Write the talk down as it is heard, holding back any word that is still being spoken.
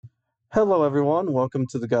Hello, everyone. Welcome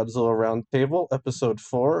to the Godzilla Roundtable, Episode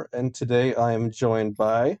 4. And today I am joined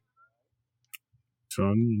by,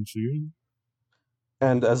 John again.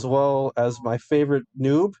 and as well as my favorite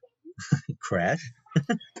noob, Crash.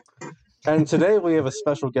 And today we have a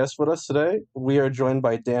special guest with us today. We are joined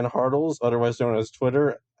by Dan Hartles, otherwise known as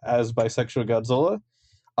Twitter as Bisexual Godzilla.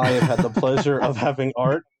 I have had the pleasure of having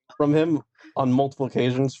art from him on multiple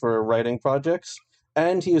occasions for writing projects,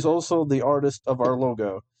 and he is also the artist of our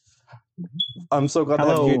logo. I'm so glad to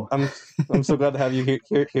have you. I'm so glad to have you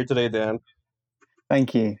here today, Dan.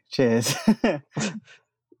 Thank you. Cheers.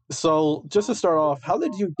 So, just to start off, how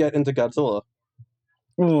did you get into Godzilla?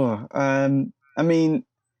 I mean,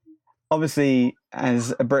 obviously,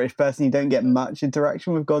 as a British person, you don't get much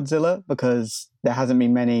interaction with Godzilla because there hasn't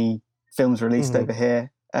been many films released over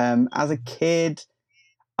here. As a kid,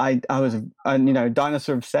 I was,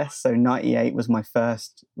 dinosaur obsessed. So '98 was my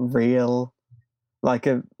first real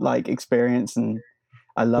experience, and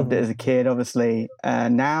I loved it as a kid. Obviously,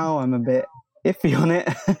 now I'm a bit iffy on it.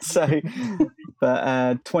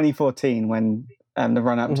 But 2014, when the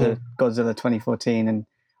run up to Godzilla 2014, and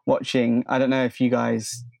watching, I don't know if you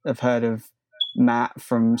guys have heard of Matt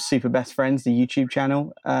from Super Best Friends, the YouTube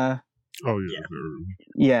channel.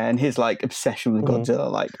 Yeah, and his obsession with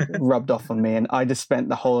Godzilla rubbed off on me, and I just spent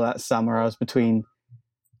the whole of that summer. I was between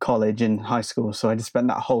college and high school, so I just spent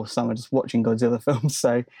that whole summer just watching Godzilla films.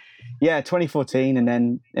 So yeah, 2014, and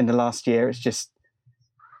then in the last year it's just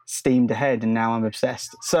steamed ahead, and now I'm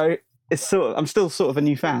obsessed. So it's I'm still sort of a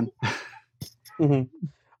new fan.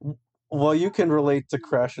 Well, you can relate to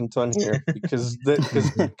Crash and Ton here because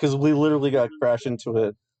we literally got Crash into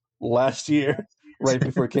it last year, right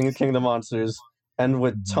before King of the Monsters, and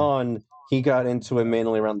with Ton he got into it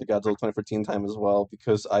mainly around the Godzilla 2014 time as well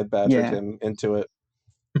because I badgered him into it.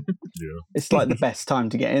 Yeah, it's like the best time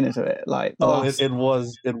to get into it. It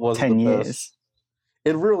was 10 the years. Best.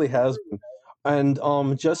 It really has been. And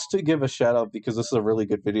just to give a shout out, because this is a really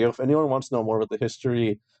good video, if anyone wants to know more about the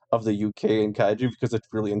history of the UK and kaiju, because it's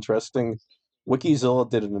really interesting, Wikizilla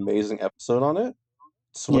did an amazing episode on it,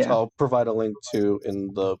 which I'll provide a link to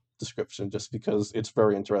in the description, just because it's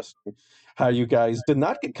very interesting how you guys did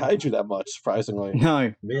not get kaiju that much, surprisingly.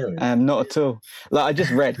 No, really, not at all. I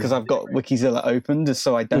just read, because I've got Wikizilla open just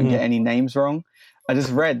so I don't get any names wrong. I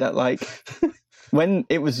just read that when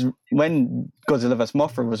Godzilla vs.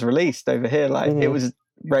 Mothra was released over here, it was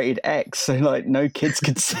rated X, so no kids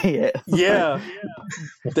could see it. Yeah,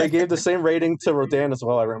 they gave the same rating to Rodan as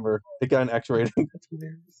well. I remember it got an X rating.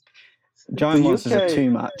 Giant monsters are too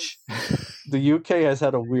much. The UK has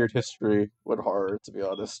had a weird history with horror, to be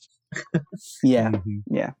honest. Yeah.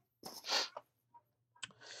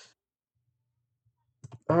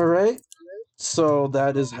 All right, so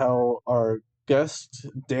that is how our guest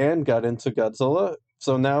Dan got into Godzilla.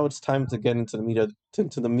 So now it's time to get into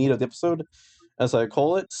the meat of the episode, as I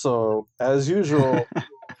call it. So as usual,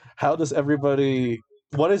 what is everybody's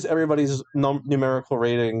numerical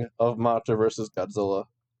rating of Mothra versus Godzilla?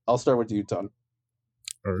 I'll start with you, Ton.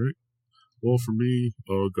 All right. Well, for me,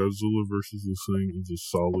 Godzilla versus this thing is a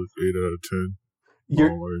solid 8 out of 10. I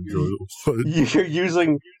enjoy it.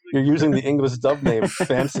 You're using the English dub name.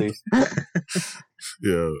 Fancy.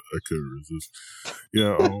 Yeah, I couldn't resist.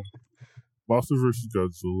 Yeah, Mothra versus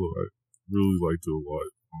Godzilla, I really liked it a lot.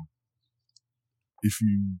 If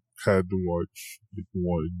you had to watch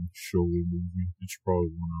one Showa movie, it's probably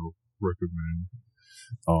one I would recommend.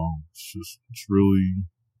 It's really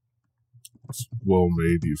well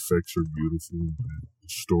made. The effects are beautiful. And the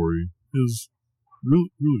story is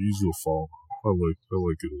really, really easy to follow. I like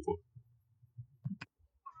it a lot.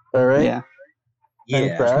 All right. Yeah. I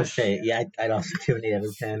was gonna say, I'd also give it 8 out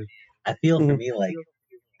of 10. I feel for me,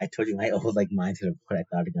 I told you, my old mindset of what I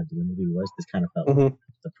thought a Godzilla movie was. This kind of felt like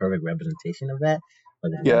the perfect representation of that.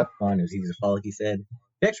 But it was fun. It was easy to follow, like you said.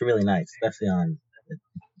 The effects were really nice, especially on the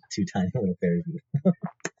two tiny little Ferris wheels.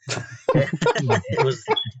 It was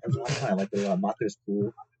a lot of fun. I liked it a lot. Mothra's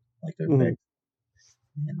cool. I liked their effects.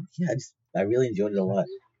 And I really enjoyed it a lot.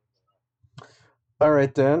 All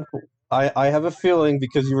right, Dan. I have a feeling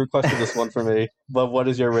because you requested this one for me, but what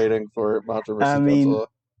is your rating for Mothra versus Godzilla?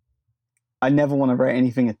 I never want to rate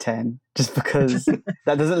anything a 10, just because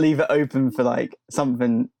that doesn't leave it open for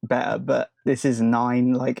something better. But this is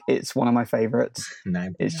 9. It's one of my favorites.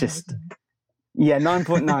 9. It's just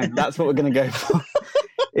 9.9. That's what we're gonna go for.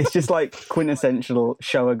 It's just quintessential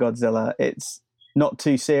Showa Godzilla. It's not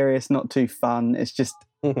too serious, not too fun. It's just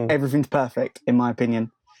everything's perfect in my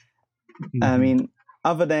opinion. I mean,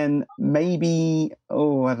 other than maybe, I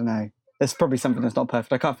don't know. There's probably something that's not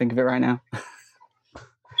perfect. I can't think of it right now.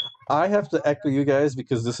 I have to echo you guys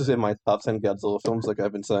because this is in my top 10 Godzilla films. Like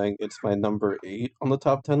I've been saying, it's my number 8 on the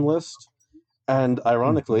top 10 list. And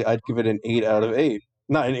ironically, I'd give it an 8 out of 8.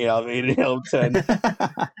 Not an 8 out of 8, an 8 out of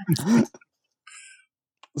 10.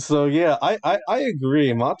 So yeah, I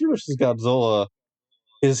agree. Mothra vs. Godzilla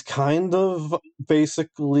is kind of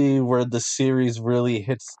basically where the series really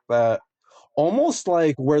hits that, almost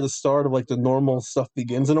like where the start of like the normal stuff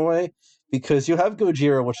begins in a way, because you have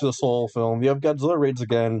Gojira, which is a solo film. You have Godzilla Raids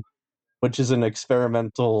Again, which is an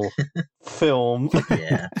experimental film.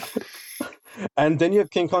 Yeah. And then you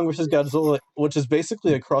have King Kong vs. Godzilla, which is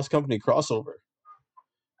basically a cross-company crossover.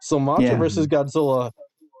 So Mothra vs. Godzilla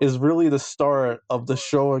is really the start of the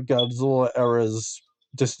Showa Godzilla era's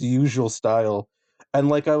just usual style. And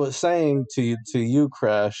like I was saying to you,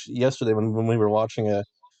 Crash, yesterday when we were watching it,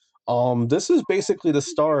 this is basically the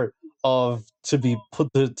start of, to be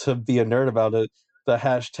a nerd about it, the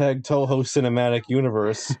hashtag Toho Cinematic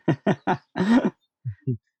Universe.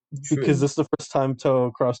 Because this is the first time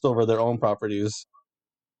Toho crossed over their own properties.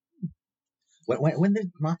 When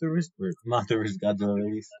did Mothra vs. Godzilla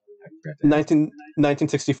release?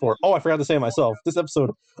 1964. Oh, I forgot to say it myself. This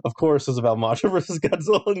episode, of course, is about Mothra vs.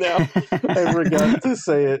 Godzilla now. I forgot to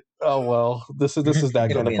say it. Oh, well. This is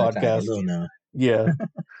that kind of podcast. Yeah.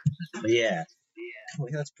 But yeah.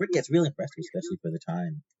 That's pretty. It's really impressive, especially for the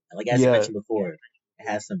time. Like, as you mentioned before, it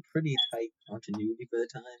has some pretty tight continuity for the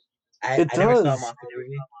time. I never saw Mothra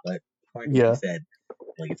movie, but according to what you said,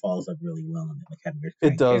 like, it follows up really well, and like having your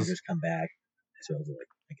characters come back. So, like,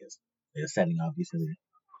 I guess they're setting obviously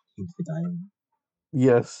into the time.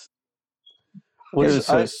 Yes.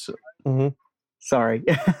 Sorry.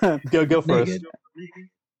 Go first.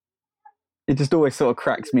 It just always sort of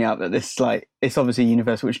cracks me up that this, like, it's obviously a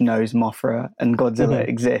universe which knows Mothra and Godzilla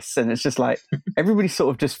exists, and it's just like everybody's sort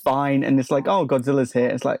of just fine, and it's like, oh, Godzilla's here.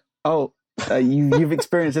 It's like, oh, you've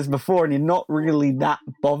experienced this before, and you're not really that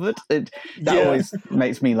bothered. That always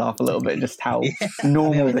makes me laugh a little bit, just how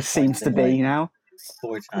normal this seems to be now.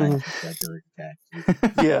 4 times Godzilla attack.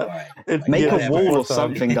 Right. Make a wall or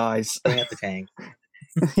something, guys. Bring up the tank.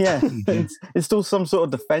 It's still some sort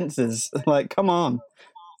of defenses. Like, come on.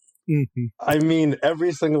 I mean,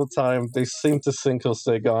 every single time they seem to think he'll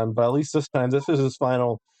stay gone, but at least this time, this is his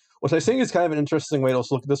final. Which I think is kind of an interesting way to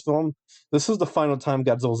also look at this film. This is the final time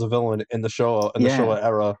Godzilla's a villain in the Showa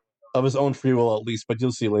era, of his own free will, at least. But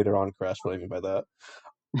you'll see later on, Crash, what I mean by that.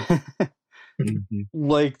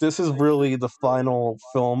 Like, this is really the final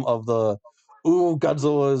film of the, ooh,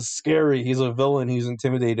 Godzilla is scary, he's a villain, he's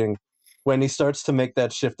intimidating, when he starts to make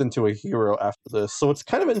that shift into a hero after this. So it's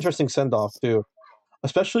kind of an interesting send-off, too.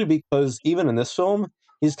 Especially because even in this film,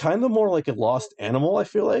 he's kind of more like a lost animal, I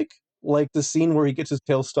feel like. Like the scene where he gets his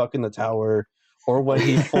tail stuck in the tower, or when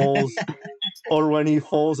he falls,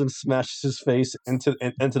 and smashes his face into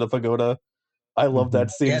the pagoda. I love that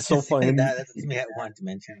scene. It's so funny. That's something I wanted to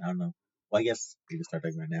mention. I don't know. Well, I guess we can start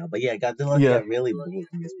talking right now. But yeah, Godzilla got really bold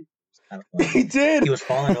in this. Kind of he did. He was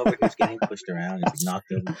falling over. He was getting pushed around. He was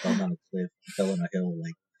knocked over. He fell down a cliff. He fell on a hill.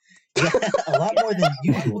 Like a lot more than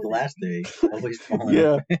usual. The last day, always falling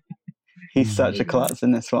over. He's such a klutz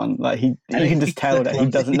in this one. Like you can just tell that he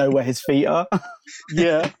doesn't know where his feet are.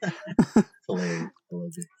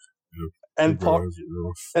 And part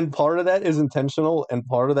of that is intentional, and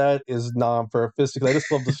part of that is non-purpose. Because I just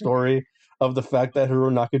love the story of the fact that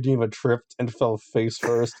Haruo Nakajima tripped and fell face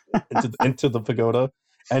first into the pagoda,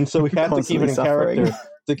 and so he had to keep it in character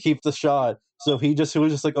to keep the shot. So he was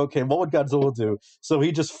just like, okay, what would Godzilla do? So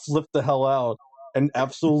he just flipped the hell out and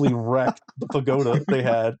absolutely wrecked the pagoda they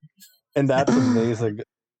had. And that's amazing.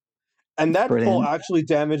 And that fall actually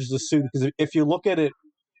damaged the suit, because if you look at it,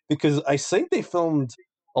 because I think they filmed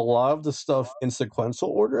a lot of the stuff in sequential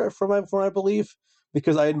order from I believe,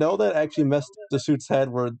 because I know that actually messed up the suit's head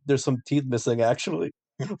where there's some teeth missing actually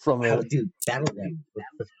from it. Dude,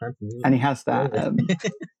 and he has that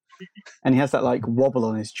and he has that like wobble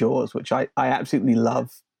on his jaws, which I absolutely love.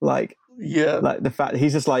 Like the fact that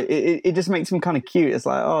he's just like it just makes him kind of cute. It's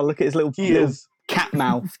like, oh, look at his little cat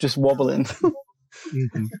mouth just wobbling.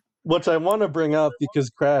 Which I want to bring up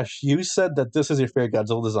because, Crash, you said that this is your favorite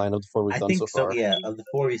Godzilla design of the 4 we've done so far. Yeah, of the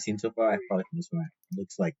 4 we've seen so far, I probably think this one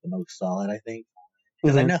looks like the most solid, I think.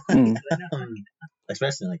 Because I know,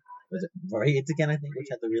 especially like, was it Raids Again, I think, which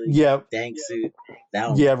had the really dank suit.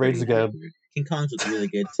 That one Raids Again. King Kong's looks really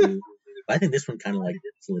good too. But I think this one kind of like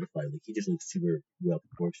solidified. Like, he just looks super well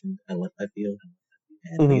proportioned, I feel.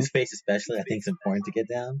 And his face especially, I think it's important to get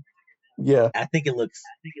down. Yeah. I think it looks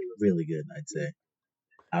really good, I'd say.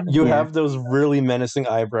 You have those really menacing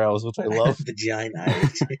eyebrows, which I love. The giant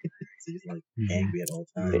eyes. He's like angry at all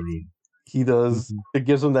times. He does. Mhm. It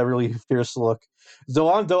gives him that really fierce look. Though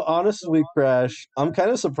honestly, Crash, I'm kind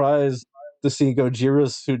of surprised to see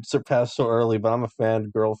Gojira's suit surpassed so early, but I'm a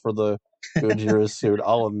fangirl for the Gojira suit,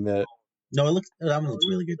 I'll admit. No, that one looks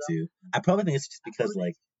really good too. I probably think it's just because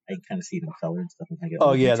like I kind of see it in color and stuff, and I get Oh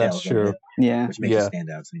all the yeah, that's details of true. it, Yeah. which makes it Yeah. stand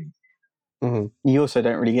out to me. hmm You also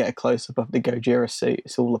don't really get a close up of the Gojira suit.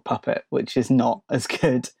 It's all a puppet, which is not as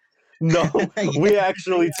good. No, we Yeah.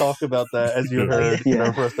 actually talked about that, as you Yeah. heard in Yeah.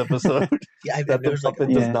 our first episode. Yeah, I've That the noticed like puppet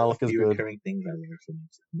a does Yeah. not look as few good. recurring things I've learned from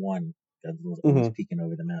one. Godzilla's always peeking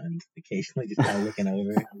over the mountains, occasionally just kind of looking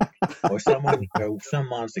over, or some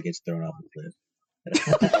monster gets thrown off the cliff. I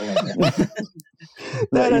love that.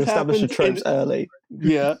 Like, you has establish the happened tropes early.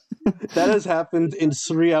 Yeah, that has happened in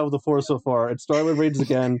 3 out of the 4 so far. It started with Raids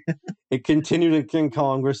again. It continued in King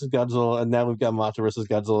Kong versus Godzilla, and now we've got Mothra versus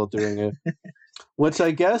Godzilla doing it. Which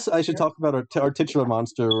I guess I should talk about our titular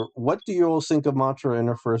monster. What do you all think of Mothra in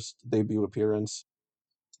her first debut appearance?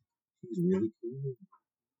 She's really cool.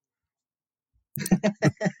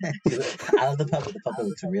 I love the puppet. The puppet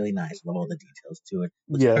looks really nice. Love all the details to it.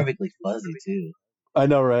 Looks perfectly fuzzy too. I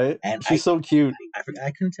know, right? And she's so cute. I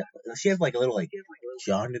couldn't tell. She has like a little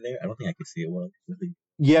jaw under there. I don't think I could see it well. Really,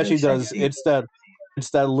 yeah, she does. It's that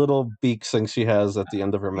little beak thing she has at the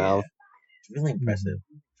end of her mouth. It's really impressive.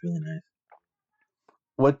 It's really nice.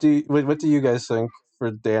 What do you guys think for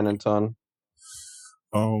Dan and Ton?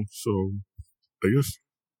 So I guess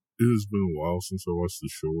it has been a while since I watched the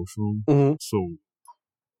show film. Mm-hmm. So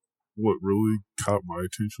what really caught my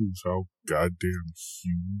attention was how goddamn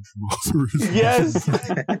huge Mothra is. Yes!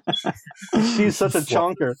 She's such a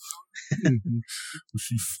chonker. When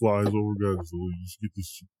she flies over Godzilla, you just get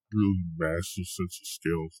this really massive sense of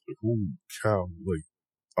scale. It's like, holy cow. Like,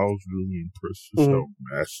 I was really impressed just how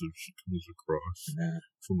massive she comes across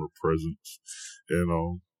from her presence. And I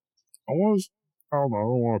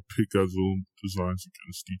don't want to pit Godzilla designs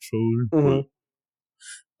against each other,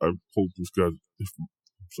 but I hope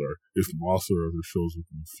if Mothra ever shows up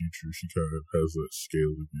in the future, she kind of has that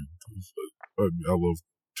scale again. Because I love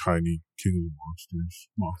tiny King of the Monsters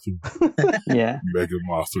Mothra. Yeah. Mega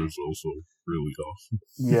Mothra is also really awesome.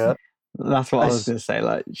 Yeah. That's what I was going to say.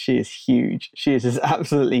 Like, she is huge. She is just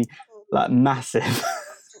absolutely massive.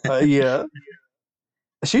 Yeah.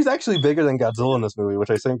 She's actually bigger than Godzilla in this movie, which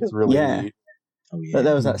I think is really neat. Oh, yeah. But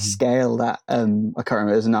there was that scale that I can't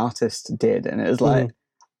remember, it was an artist did, and it was like,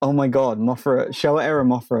 oh my god, Mothra, Showa era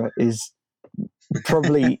Mothra is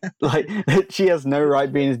probably she has no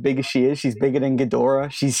right being as big as she is. She's bigger than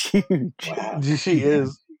Ghidorah. She's huge. Wow. She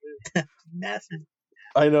is massive.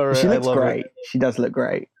 I know, right? She looks great. She does look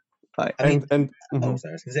great. Sorry. According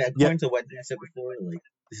to what I said before,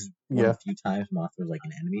 this is one of the few times Mothra was like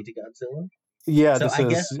an enemy to Godzilla. Yeah, so I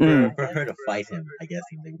guess for her to fight him, I guess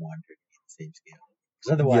they wanted her to be the same scale.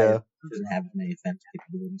 Because otherwise, she doesn't have as many offensive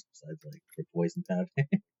capabilities besides her poison powder.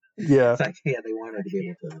 Yeah. It's they wanted her to be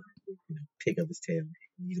able to pick up his tail and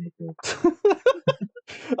use him with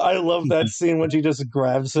I love that scene when she just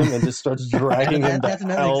grabs him and just starts dragging him. That's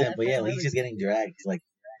another example. Yeah, he's just getting dragged. He's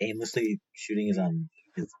aimlessly shooting his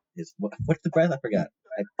what's the breath? I forgot.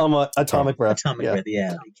 Atomic breath. Atomic breath.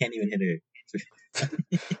 Yeah, he can't even hit her.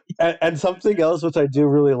 and something else which I do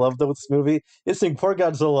really love though with this movie is seeing poor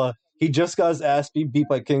Godzilla. He just got his ass beat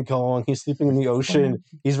by King Kong. He's sleeping in the ocean.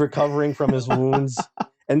 He's recovering from his wounds.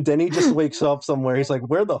 And then he just wakes up somewhere. He's like,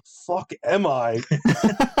 where the fuck am I?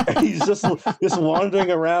 And he's just wandering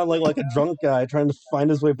around like a drunk guy trying to find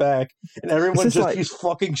his way back. And everyone just keeps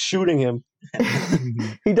fucking shooting him.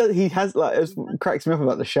 He has it cracks me up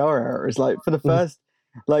about the Showa era is for the first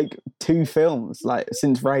 2 films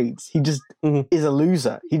since Raids, he just is a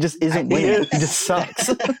loser. He just isn't winning. He just sucks.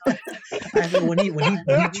 I mean, when he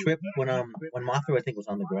tripped when Mothra I think was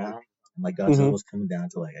on the ground and Godzilla was coming down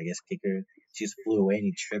to I guess kick her, she just flew away and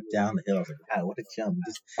he tripped down the hill. I was like, God, what a jump!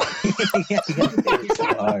 He got so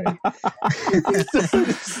hard.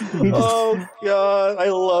 Oh god, I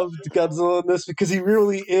loved Godzilla in this because he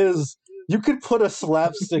really is. You could put a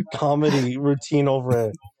slapstick comedy routine over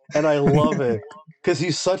it, and I love it. Because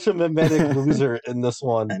he's such a mimetic loser in this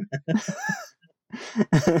one.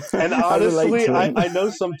 And honestly, I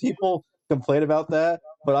know some people complain about that,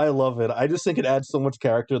 but I love it. I just think it adds so much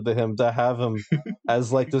character to him to have him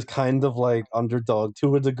as this kind of underdog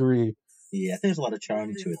to a degree. Yeah, I think there's a lot of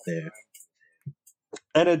charm to it there.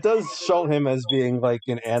 And it does show him as being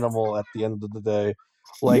an animal at the end of the day.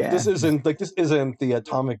 This isn't the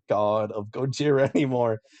atomic god of Gojira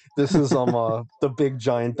anymore. This is the big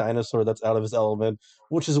giant dinosaur that's out of his element,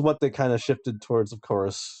 which is what they kind of shifted towards, of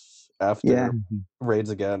course, after Raids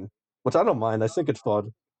again. Which I don't mind. I think it's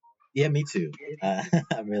fun. Yeah, me too.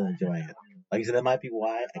 I'm really enjoying it. Like I said, that might be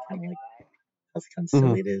why I kind of That's kind of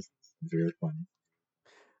silly it is. It's really funny.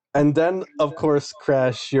 And then, of course,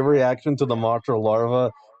 Crash, your reaction to the Mothra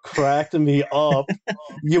larva cracked me up.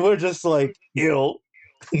 You were just like, ew.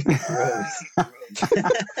 Gross.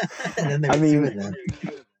 And then there were two of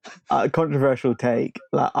them. Controversial take.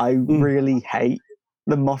 Like, I really hate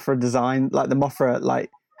the Mothra design, like the Mothra, like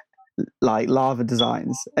lava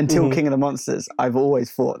designs. Until King of the Monsters, I've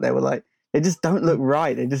always thought they were like, they just don't look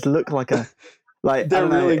right. They just look like a, like, they're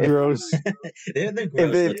really gross. They're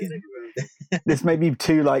gross looking. This may be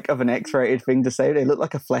too like of an X-rated thing to say. They look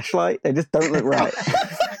like a fleshlight. They just don't look right.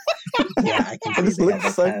 Yeah, I can see they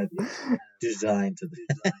have so designed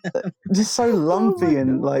to just so lumpy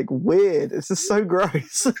and like weird. It's just so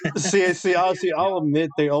gross. see, I'll admit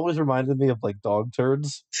they always reminded me of like dog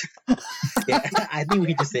turds. Yeah, I think we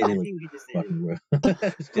could just say they look fucking gross.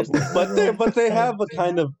 but they have a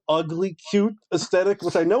kind of ugly, cute aesthetic,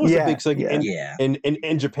 which I know is a big thing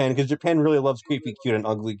in Japan, because Japan really loves creepy, cute, and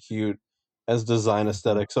ugly, cute as design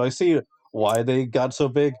aesthetic. So I see why they got so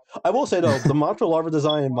big. I will say though, the Mothra larva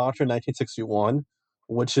design in Mothra 1961,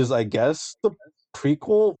 which is I guess the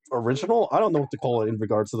prequel original. I don't know what to call it in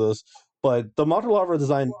regards to this, but the Mothra larva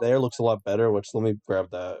design there looks a lot better. Which let me grab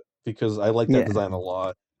that because I like that design a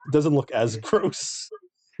lot. It doesn't look as gross.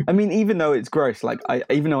 I mean, even though it's gross, like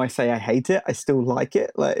even though I say I hate it, I still like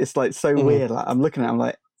it. Like it's like so weird. Like I'm looking at it, I'm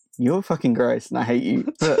like, you're fucking gross, and I hate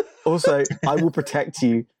you. But also, I will protect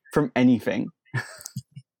you from anything.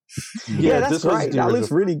 Yeah, that's right. That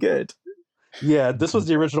looks really good. Yeah, this was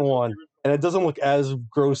the original one, and it doesn't look as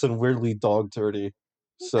gross and weirdly dog turdy.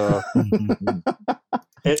 So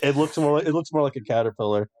it looks more like a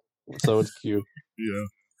caterpillar. So it's cute. Yeah,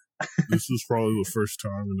 this was probably the first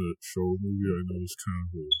time in a show movie I noticed kind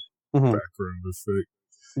of a background effect.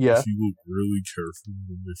 Yeah, if you look really carefully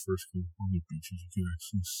when they first come on the beaches, you can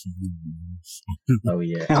actually see the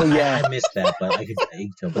wings. I missed that, but I could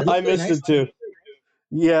tell. But I missed it too.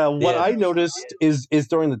 Yeah, what I noticed is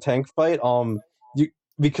during the tank fight,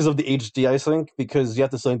 because of the HD, I think, because you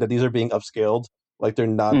have to think that these are being upscaled, like they're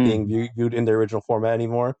not being viewed in their original format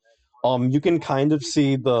anymore. You can kind of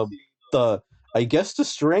see the I guess the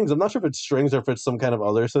strings. I'm not sure if it's strings or if it's some kind of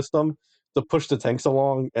other system to push the tanks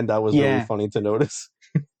along, and that was really funny to notice.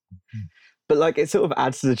 But like, it sort of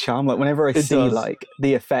adds to the charm. Like whenever I see like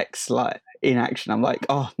the effects like in action, I'm like,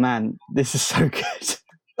 oh man, this is so good.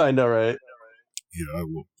 I know, right? Yeah, I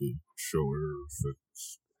love the shower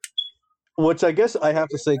effects. Which I guess I have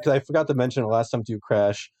to say, because I forgot to mention it last time to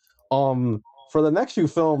Crash. For the next few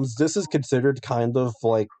films, this is considered kind of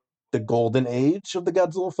like the golden age of the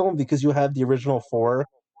Godzilla film, because you have the original 4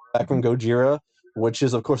 back from Gojira, which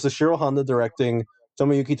is of course Ishiro Honda directing,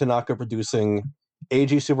 Tomoyuki Tanaka producing,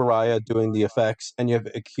 Eiji Tsuburaya doing the effects, and you have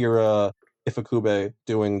Akira Ifukube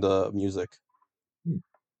doing the music.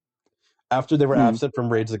 After they were absent from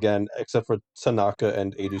Raids again, except for Tanaka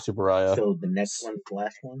and Eiji Tsuburaya. So the next one's the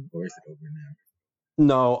last one, or is it over now?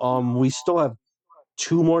 No, we still have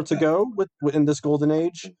 2 more to go in this golden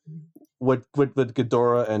age, with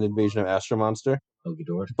Ghidorah and Invasion of Astro Monster. Oh,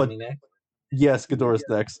 Ghidorah's coming next? Yes, Ghidorah's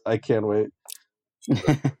next. I can't wait.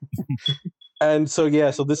 And so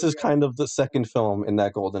this is kind of the second film in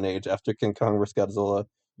that golden age after King Kong vs. Godzilla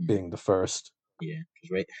being the first. Yeah,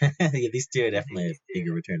 because these two are definitely a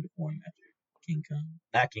bigger return to form after King Kong.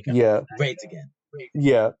 Not King Kong. Yeah. Raids again.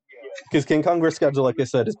 Yeah. Because King Kong vs. Godzilla, like I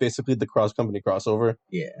said, is basically the cross-company crossover.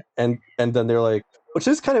 Yeah. And then they're like, which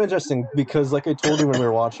is kind of interesting because, like I told you when we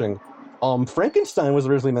were watching, Frankenstein was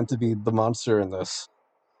originally meant to be the monster in this.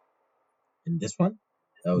 In this one?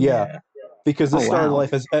 Oh, yeah. Because this started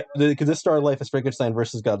life as Frankenstein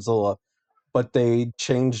versus Godzilla, but they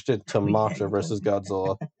changed it to Mothra versus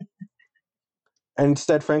Godzilla. And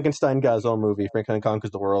instead, Frankenstein got his own movie, Frankenstein Conquers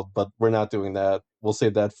the World, but we're not doing that. We'll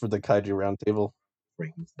save that for the Kaiju Roundtable.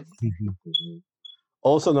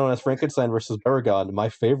 Also known as Frankenstein versus Baragon, my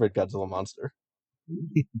favorite Godzilla monster.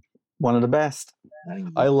 One of the best.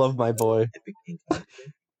 I love my boy.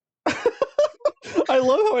 I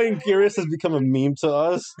love how Anguirus has become a meme to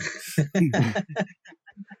us.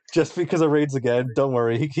 Just because of Raids again. Don't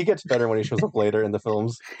worry. He gets better when he shows up later in the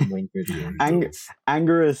films.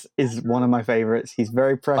 Anguirus is one of my favorites. He's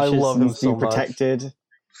very precious. I love him so protected.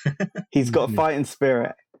 He's got a fighting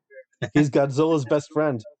spirit. He's Godzilla's best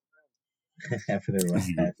friend. After the rough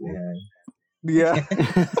patch, yeah.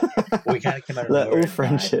 We kind of came out of all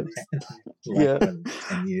friendships. Yeah. 10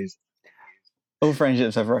 years. All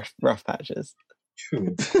friendships have rough patches.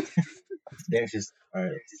 True. They're just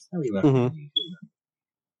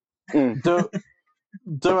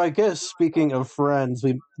So I guess speaking of friends,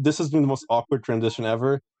 this has been the most awkward transition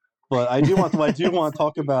ever. But I do want to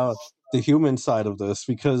talk about the human side of this,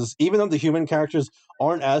 because even though the human characters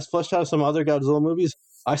aren't as fleshed out as some other Godzilla movies,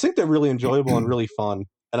 I think they're really enjoyable and really fun.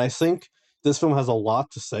 And I think this film has a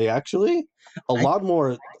lot to say, actually. A lot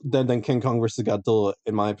more than King Kong vs. Godzilla,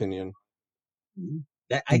 in my opinion.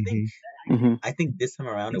 I think this time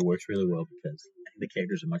around it works really well because the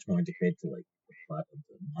characters are much more integrated to like the plot of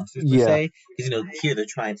the monsters per se. Because here they're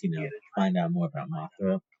trying to find out more about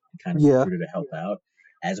Mothra and kind of recruit her to help out,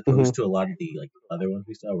 as opposed to a lot of the like other ones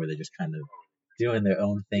we saw where they're just kind of doing their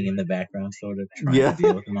own thing in the background, sort of trying to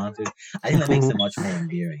deal with the monsters. I think that makes them much more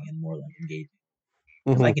endearing and more like engaging.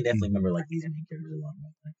 Because I can definitely remember like these main characters a lot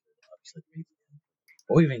more, like obviously,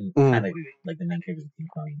 or even kind of like the main characters of King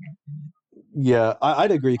Kong. Yeah,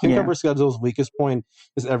 I'd agree. King Kong vs. Godzilla's weakest point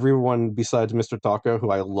is everyone besides Mr. Taco, who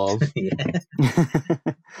I love.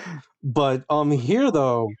 But here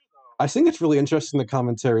though, I think it's really interesting the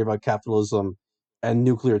commentary about capitalism and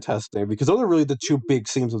nuclear testing, because those are really the two big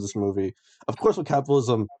themes of this movie. Of course, with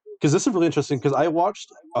capitalism, because this is really interesting, because I watched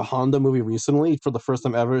a Honda movie recently for the first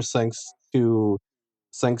time ever, thanks to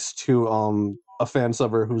a fan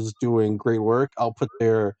subber who's doing great work. I'll put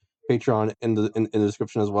their Patreon in the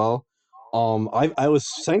description as well. I was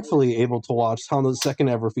thankfully able to watch Honda's second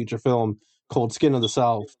ever feature film called Skin of the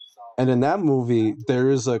South. And in that movie, there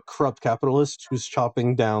is a corrupt capitalist who's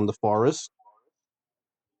chopping down the forest.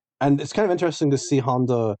 And it's kind of interesting to see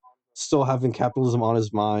Honda still having capitalism on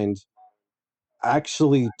his mind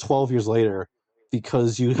actually 12 years later,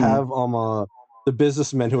 because you have the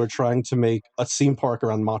businessmen who are trying to make a theme park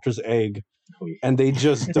around Mothra's egg, and they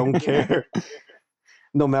just don't care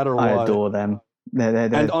no matter what. I adore them. They're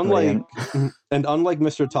and brilliant. unlike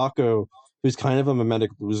Mr. Taco, who's kind of a mimetic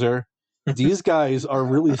loser, these guys are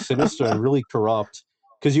really sinister and really corrupt,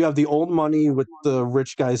 because you have the old money with the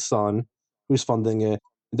rich guy's son who's funding it,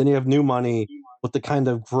 and then you have new money with the kind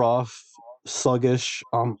of gruff, sluggish,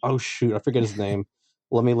 oh shoot, I forget his name.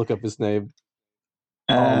 Let me look up his name.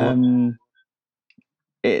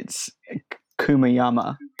 It's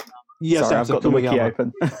Kumayama. Yes, sorry, I've got the wiki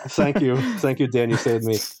open. Thank you, Dan. You saved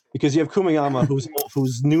me, because you have Kumayama,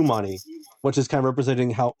 who's new money, which is kind of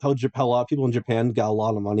representing how a lot of people in Japan got a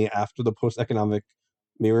lot of money after the post-economic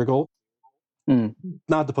miracle.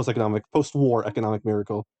 Not the post-war economic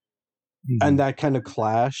miracle, and that kind of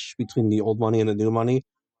clash between the old money and the new money.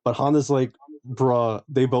 But Honda's like, bruh,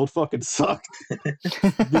 they both fucking sucked.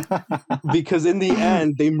 Because in the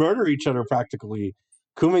end, they murder each other practically.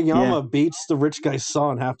 Kumayama beats the rich guy's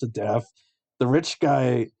son half to death. The rich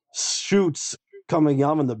guy shoots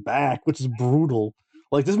Kumayama in the back, which is brutal.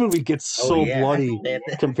 Like, this movie gets so bloody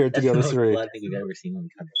compared to the other three. That's the most blood thing you've ever seen.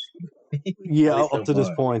 Up to this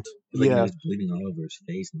point. Like, he's bleeding all over his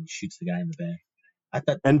face, and he shoots the guy in the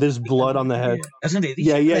back. And there's blood on the head.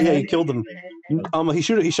 He killed him. He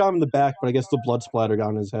shot him in the back, but I guess the blood splatter got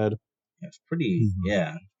on his head. Yeah, it's pretty.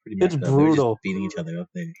 It's brutal. Just beating each other up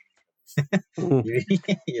there.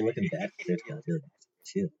 You're looking back at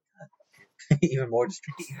it, even more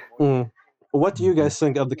distressing. What do you guys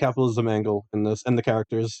think of the capitalism angle in this and the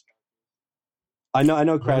characters? I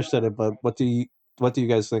know Crash said it, but what do you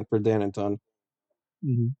guys think for Dan and Ton?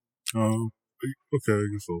 Okay, I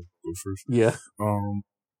guess I'll go first. Yeah.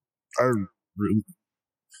 I really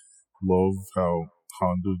love how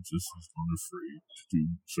Honda just is unafraid to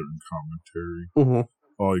do certain commentary.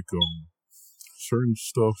 Like, certain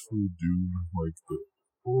stuff we'll do, like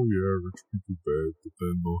rich people bad, but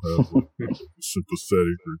then they'll have like a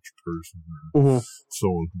sympathetic rich person or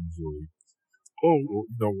someone who's like,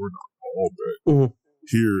 we're not all bad.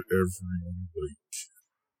 Here,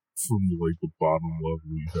 from the bottom level,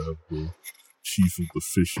 you have the chief of the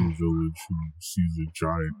fishing village who sees a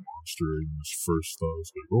giant monster, and his first thought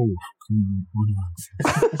is like, how can we make money off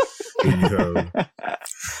this? Then you have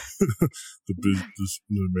the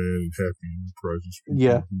businessman and Happy Enterprises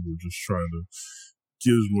people who are just trying to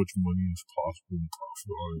get as much money as possible and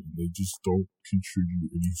profit on it, and they just don't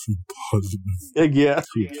contribute anything positive to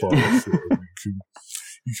the plot. So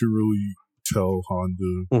you can really tell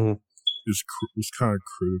Honda was kind of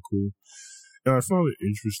critical. And I found it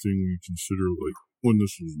interesting when you consider, when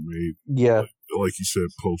this was made. Yeah. Like you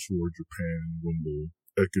said, post-war Japan, when the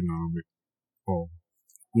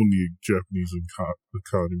when the Japanese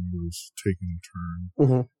economy was taking a turn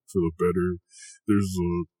for the better, there's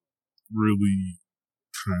a really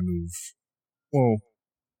kind of,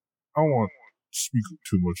 I don't want to speak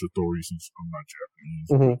too much authority since I'm not Japanese,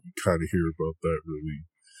 but you kind of hear about that really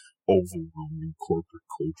overwhelming corporate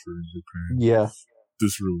culture in Japan. Yeah.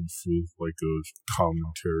 This really feels like a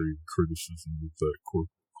commentary and criticism of that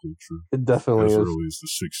corporate culture. It definitely is. As early as the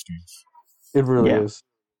 60s. It really is.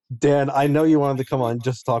 Dan, I know you wanted to come on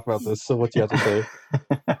just to talk about this, so what do you have to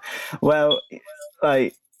say? Well,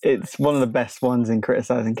 like, it's one of the best ones in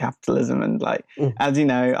criticizing capitalism, and like, as you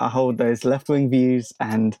know, I hold those left-wing views,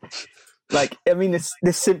 and like, I mean, this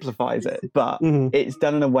simplifies it, but it's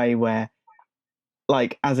done in a way where,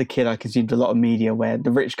 like, as a kid, I consumed a lot of media where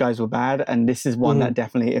the rich guys were bad, and this is one that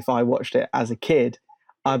definitely, if I watched it as a kid,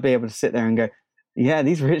 I'd be able to sit there and go, yeah,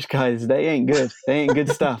 these rich guys, they ain't good. They ain't good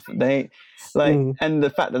stuff. They ain't, like, and the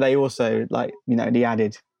fact that they also, like, you know, they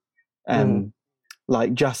added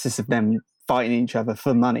like justice of them fighting each other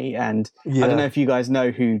for money. And I don't know if you guys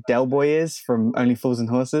know who Del Boy is from Only Fools and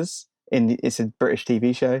Horses. It's a British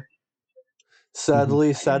TV show.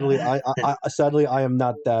 Sadly, I am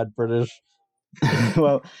not that British.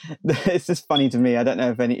 Well, it's just funny to me. I don't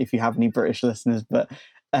know if you have any British listeners, but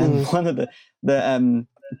one of the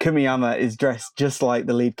Kumiyama is dressed just like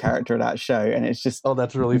the lead character of that show, and it's just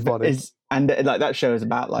that's really funny. And like that show is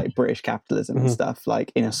about like British capitalism and stuff,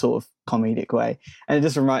 like in a sort of comedic way. And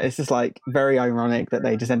it's just like very ironic that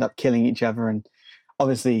they just end up killing each other. And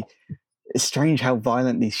obviously, it's strange how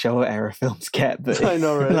violent these Showa era films get. But I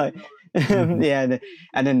know, right? Like, yeah,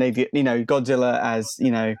 and then they, you know, Godzilla, as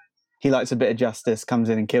you know, he likes a bit of justice, comes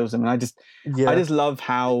in and kills them. And I just love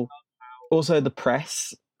how also the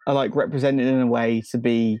press are like represented in a way to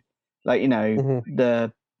be like, you know,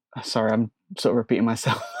 sorry, I'm sort of repeating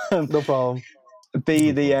myself. No problem. Be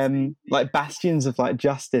the like bastions of like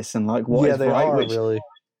justice and like what is they right, are,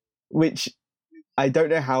 which I don't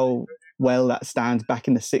know how well that stands back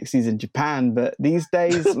in the 60s in Japan, but these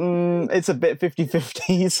days it's a bit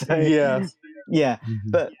 50-50. So yeah.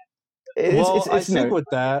 But I think with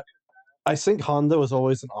that, I think Honda was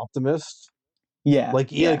always an optimist. Yeah,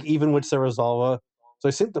 like even with Serizawa. So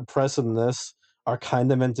I think the press in this are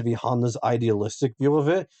kind of meant to be Honda's idealistic view of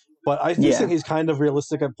it, but I do think he's kind of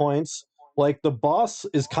realistic at points. Like the boss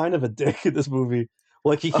is kind of a dick in this movie.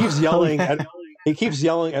 Like he keeps yelling at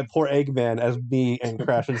poor Eggman as me and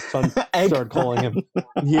Crash and son start calling him.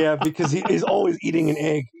 Yeah, because he's always eating an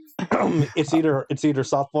egg. It's either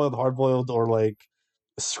soft boiled, hard boiled, or like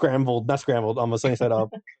scrambled. Not scrambled. Sunny side up,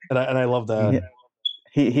 and I love that. Yeah.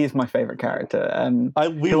 He's my favorite character.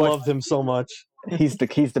 We loved him so much. He's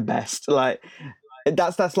the best. Like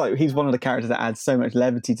that's like he's one of the characters that adds so much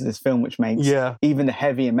levity to this film, which makes even the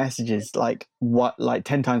heavier messages like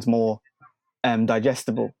 10 times more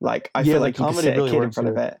digestible. Like I feel like you could sit a kid in front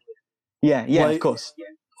of it. Yeah, like, of course.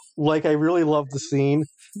 Like I really love the scene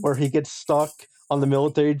where he gets stuck on the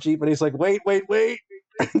military jeep and he's like, wait,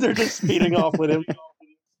 and they're just speeding off with him.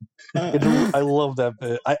 I love that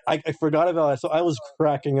bit. I forgot about it, so I was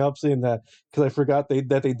cracking up seeing that because I forgot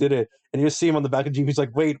that they did it. And you see him on the back of the Jeep. He's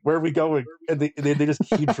like, "Wait, where are we going?" And they just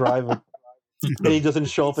keep driving, and he doesn't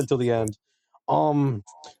show up until the end.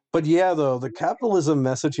 But yeah, though the capitalism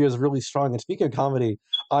message here is really strong. And speaking of comedy,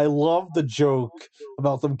 I love the joke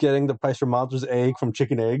about them getting the price for Monster's egg from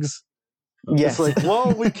chicken eggs. Yes. It's like,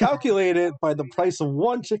 well, we calculate it by the price of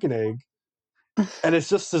one chicken egg, and it's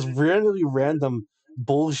just this really random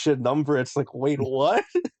bullshit number. It's like, wait, what?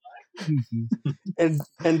 and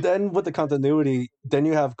then with the continuity, then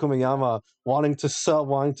you have Kumiyama wanting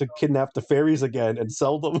to kidnap the fairies again and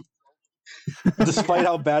sell them, despite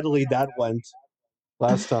how badly that went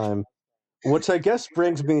last time. Which I guess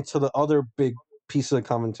brings me to the other big piece of the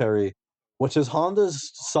commentary, which is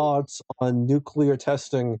Honda's thoughts on nuclear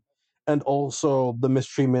testing and also the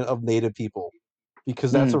mistreatment of Native people,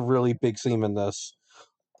 because that's a really big theme in this.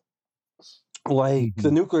 Like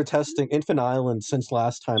the nuclear testing, Infant Island since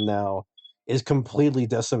last time now is completely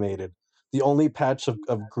decimated. The only patch of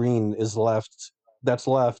green that's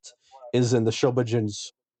left is in the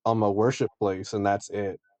Shobijin's worship place, and that's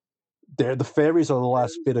it. The fairies are the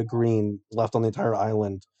last bit of green left on the entire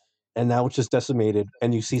island, and now it's just decimated.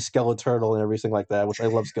 And you see Skeleturtle and everything like that, which I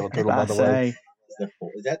love Skeleturtle, by the way.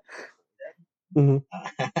 Is that?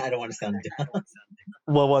 I don't want to sound dumb.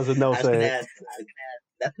 What was it? No, say it.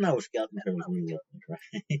 That's not what Skeleturtle was really looking,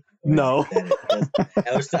 right? No.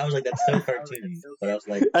 I was like, that's so cartoony. But I was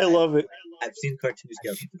like, I love it. I've seen cartoon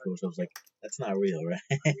Skeletons before, so I was like, that's not real, right?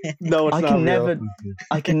 No, it's not real.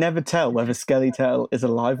 I can never tell whether Skeleturtle is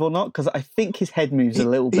alive or not, because I think his head moves a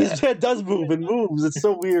little bit. His head does move. It moves. It's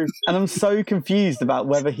so weird. And I'm so confused about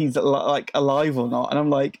whether he's like alive or not. And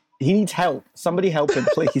I'm like, he needs help. Somebody help him,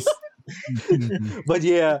 please. But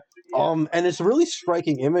yeah, and it's really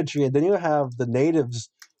striking imagery. And then you have the natives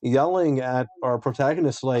yelling at our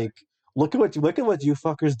protagonist, like, look at what you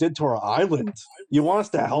fuckers did to our island. You want us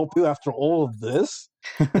to help you after all of this?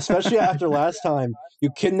 Especially after last time you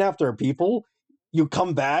kidnapped our people, you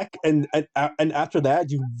come back and after that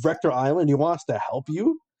you wrecked our island. You want us to help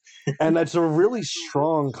you? And that's a really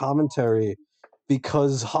strong commentary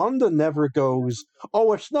because Honda never goes,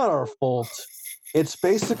 "Oh, it's not our fault." It's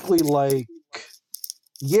basically like,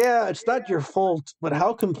 yeah, it's not your fault, but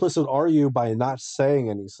how complicit are you by not saying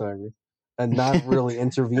anything and not really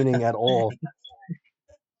intervening at all?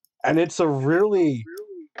 And it's a really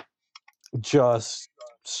just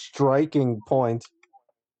striking point.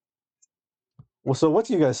 Well, so what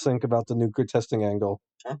do you guys think about the nuclear testing angle?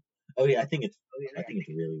 Huh? Oh yeah, I think it's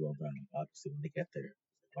really well done. Obviously, when they get there,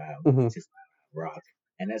 wow, it's just rock.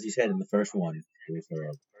 And as you said in the first one, it was a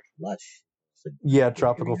lush. Yeah,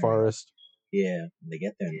 tropical forest. Yeah, when they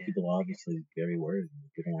get there, and people are obviously very worried.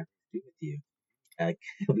 They don't want to do with you. Like,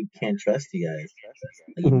 we can't trust you guys.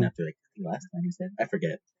 Like, even after last time you said, I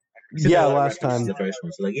forget. Yeah, last time. The first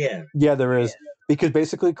one, so yeah. Yeah, there is because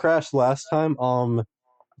basically, Crash last time.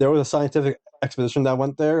 There was a scientific expedition that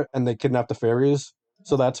went there, and they kidnapped the fairies.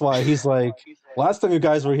 So that's why he's like, last time you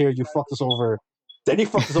guys were here, you fucked us over. Then you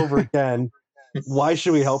fucked us over again. Why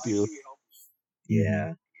should we help you?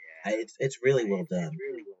 Yeah, it's really well done.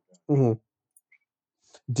 Mm-hmm.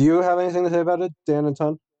 Do you have anything to say about it, Dan and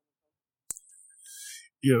Ton?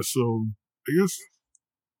 Yeah, so I guess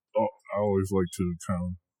I always like to kind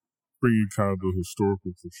of bring in kind of the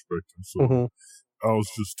historical perspective. So I was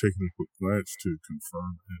just taking a quick glance to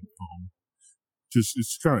confirm, and just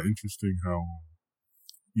it's kind of interesting how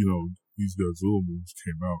these Godzilla movies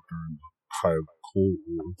came out during the height of the Cold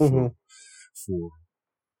War. So for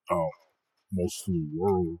most of the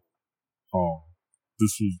world,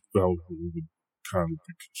 that was really kind of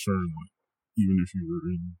the concern. Like, even if you were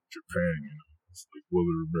in Japan, it's like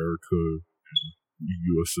whether America and the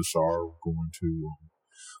USSR were going to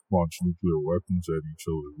launch nuclear weapons at each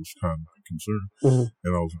other was kind of a concern.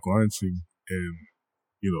 And I was glancing, and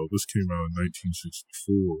this came out in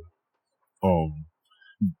 1964.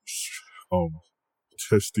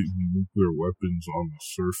 Testing nuclear weapons on the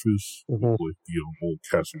surface, like the old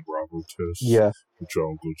Castle Bravo test, which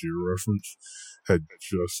Gojira reference, had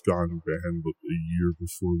just gotten banned a year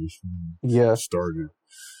before this movie started.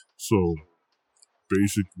 So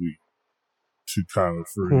basically, to kind of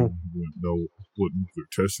for anyone who wouldn't know what nuclear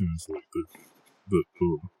testing is like,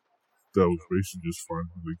 that was basically just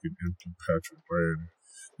finding like an empty patch of land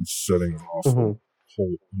and setting off a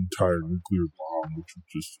whole entire nuclear bomb, which was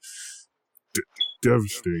just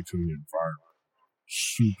devastating to the environment.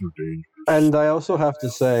 Super dangerous. And I also have to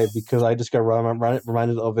say, because I just got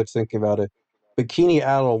reminded of it thinking about it, Bikini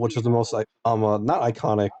Atoll, which is the most not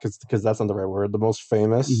iconic, because that's not the right word, the most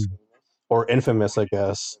famous or infamous, I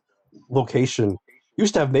guess, location,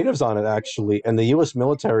 used to have natives on it actually, and the U.S.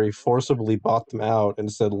 military forcibly bought them out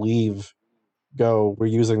and said, "Leave, go. We're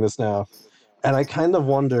using this now." And I kind of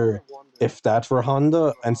wonder if that's where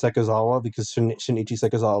Honda and Sekizawa, because Shinichi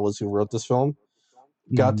Sekizawa was who wrote this film,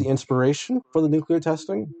 got the inspiration for the nuclear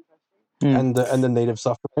testing and the native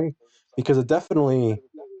suffering, because it definitely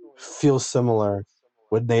feels similar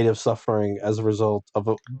with native suffering as a result of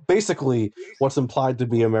basically what's implied to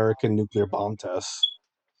be American nuclear bomb tests.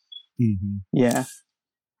 Yeah.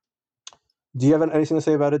 Do you have anything to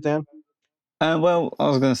say about it, Dan? Well, I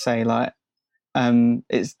was going to say,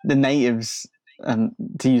 it's the natives,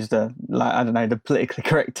 to use the politically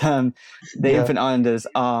correct term, the Infant Islanders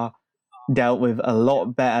are dealt with a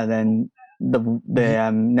lot better than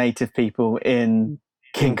the native people in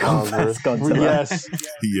King Kong vs. Godzilla. Yes.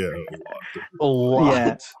 A lot.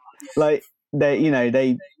 Yeah. Like,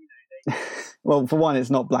 they well, for one,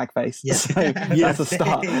 it's not blackface. Yeah. So that's a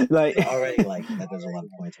start. Like, already, that does a lot of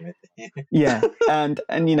points right there. Yeah. And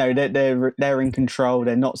they're in control.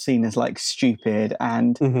 They're not seen as stupid,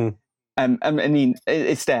 and I mean,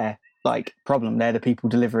 it's their problem. They're the people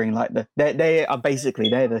delivering they are basically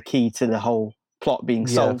they're the key to the whole plot being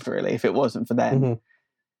solved, really, if it wasn't for them.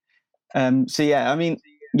 So yeah, I mean,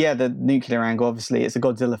 the nuclear angle, obviously it's a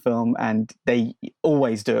Godzilla film and they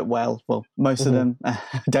always do it well. Well, most of them. I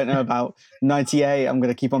don't know about 98. I'm going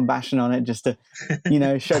to keep on bashing on it just to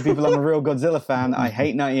show people I'm a real Godzilla fan. I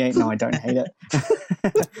hate 98. No, I don't hate it.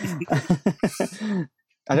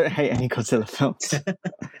 I don't hate any Godzilla films.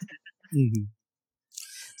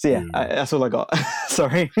 So yeah, that's all I got.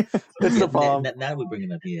 Sorry. It's the bomb. Now we bring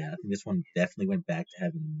it up. Yeah, I think this one definitely went back to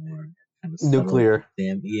having more kind of nuclear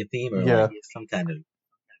theme or some kind of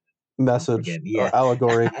message or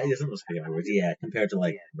allegory. I just almost forget my words. Yeah, compared to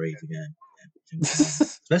Rage Again,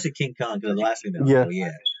 especially King Kong, because the last thing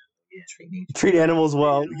that treat animals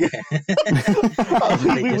well.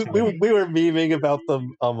 we were memeing about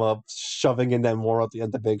them shoving in that moral at the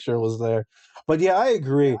end to make sure it was there. But yeah, I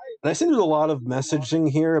agree. And I think there's a lot of messaging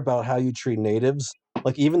here about how you treat natives.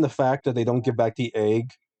 Like even the fact that they don't give back the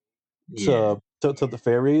egg to to the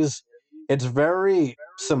fairies, it's very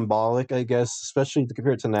symbolic, I guess, especially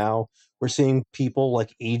compared to now. We're seeing people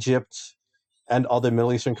like Egypt and other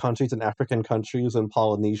Middle Eastern countries and African countries and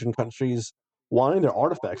Polynesian countries wanting their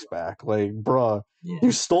artifacts back. Like, bruh,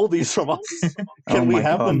 you stole these from us. Can we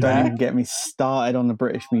have them don't back? even get me started on the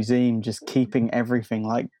British Museum just keeping everything.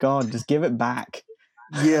 Like, God, just give it back.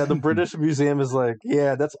 Yeah, the British Museum is like,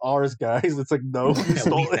 yeah, that's ours, guys. It's like, no, you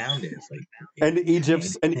stole it. Found it. It's like,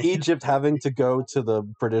 and Egypt having to go to the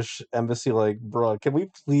British embassy, like, bruh, can we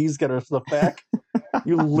please get our stuff back?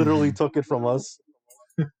 You literally took it from us.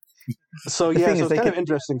 So yeah, so it's kind of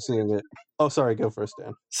interesting seeing it. Oh, sorry, go first,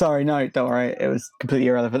 Dan. Sorry, no, don't worry. It was completely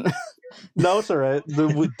irrelevant. No, it's all right.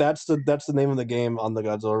 That's the name of the game on the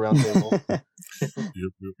Godzilla Roundtable.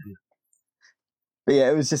 But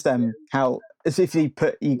yeah, it was just how as if you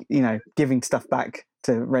put giving stuff back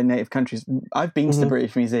to red native countries. I've been to the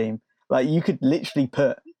British Museum. Like, you could literally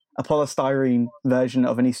put a polystyrene version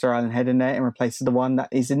of an Easter Island head in there and replace the one that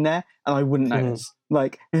is in there, and I wouldn't notice.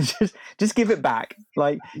 Like, just give it back.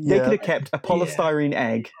 Like, they could have kept a polystyrene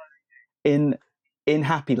egg in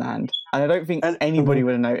Happy Land, and I don't think anybody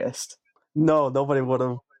would have noticed. No, nobody would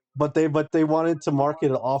have. But they wanted to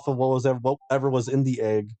market it off of whatever was in the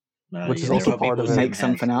egg, which is also part of it. Make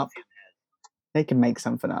something up. They can make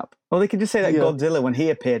something up. Or they could just say that Godzilla, when he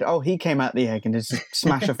appeared, he came out the egg and just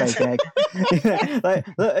smash a fake egg. Like,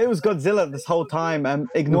 look, it was Godzilla this whole time.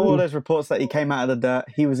 Ignore all those reports that he came out of the dirt.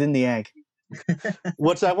 He was in the egg.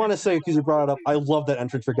 Which I want to say, because you brought it up, I love that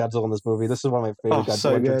entrance for Godzilla in this movie. This is one of my favorite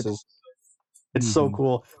Godzilla entrances. It's so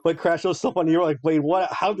cool. But Crash, it was so funny. You were like, wait, what?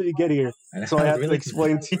 How did he get here? So I had to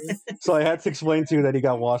explain to you that he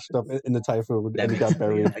got washed up in the typhoon and he got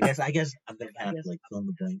buried. I guess I'm gonna have to fill in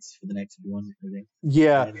the blanks for the next one. I think.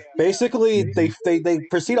 Yeah, basically they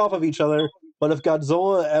proceed off of each other. But if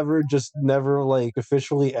Godzilla ever just never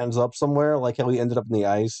officially ends up somewhere, like how he ended up in the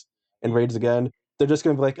ice and raids again, they're just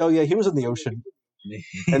gonna be like, oh yeah, he was in the ocean,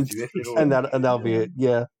 and that'll be it.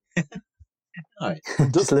 Yeah. All right.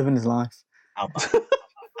 Just living his life.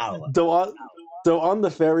 Though on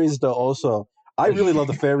the fairies, though, also, I really love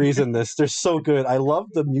the fairies in this. They're so good. I love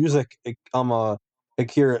the music Akira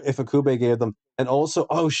Ifukube gave them. And also,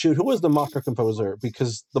 oh shoot, who was the mantra composer?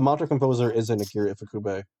 Because the mantra composer is in Akira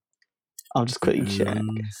Ifukube. I'll just quickly check.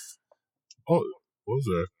 What was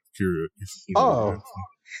that? Akira Ifukube. Oh,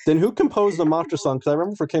 then who composed the mantra song? Because I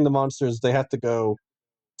remember for King of the Monsters, they had to go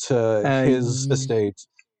to his estate.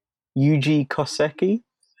 Yuji Koseki?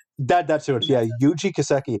 That's it. Yeah, Yuji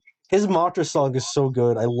Koseki. His mantra song is so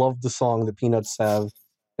good. I love the song the Peanuts have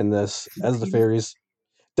in this as the fairies.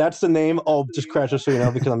 That's the name. Oh, just Crash, just so you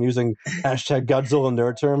know, because I'm using #Godzilla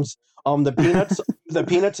nerd terms. The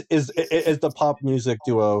Peanuts is the pop music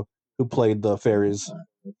duo who played the fairies.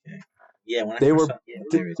 Okay. Yeah, when they were.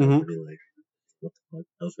 Fairies, I was really what the fuck?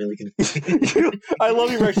 I was really confused. I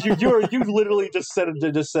love you, Rex. You literally just said in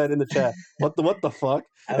the chat. What the fuck?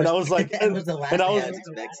 And I was like, and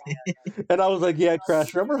I was like, yeah,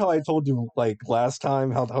 Crash. Remember how I told you last time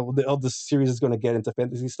how the series is going to get into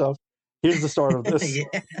fantasy stuff? Here's the start of this.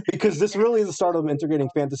 Because this really is the start of them integrating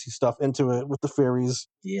fantasy stuff into it with the fairies.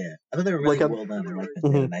 Yeah, I thought they were really well done.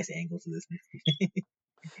 They had a nice angle to this movie.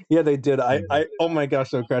 Yeah, they did. I oh my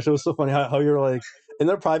gosh, no, Crash. It was so funny how you're like, in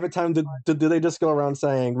their private time, do they just go around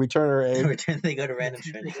saying, return our egg? They go to random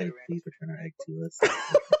strangers and say, please return our egg to us.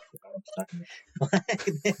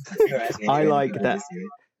 I like that.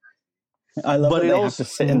 I love that they have to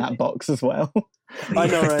sit in that box as well. I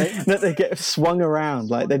know, right? That they get swung around,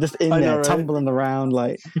 they're just in there, right? Tumbling around,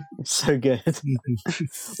 so good.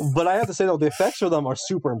 But I have to say, though, the effects for them are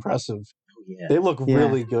super impressive. Oh, yeah. They look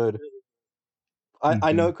really good.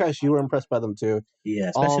 I know, Crash, you were impressed by them, too. Yeah,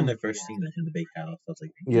 especially in the first scene in the big house. I was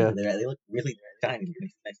like, they look really tiny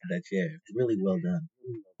next to that chair. It's really well done.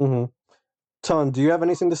 Mm-hmm. Ton, do you have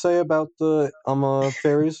anything to say about the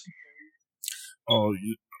fairies? Oh,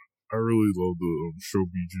 I really love the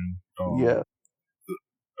Shobijin. Yeah.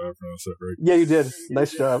 I pronounced that right? Yeah, you did.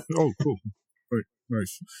 Nice job. Oh, cool. Right,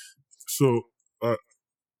 nice. So, I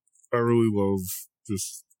really love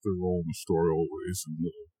just the role in the story always, and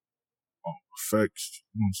the effects,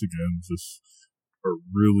 once again, just are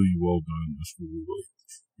really well done in this movie.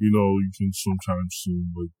 You can sometimes see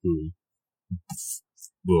the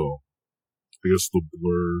blur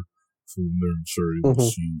from when they're inserting the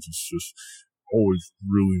scenes. It's just always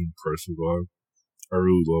really impressive. I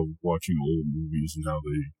really love watching old movies and how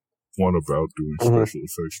they went about doing special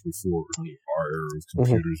effects before our era of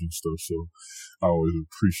computers and stuff. So I always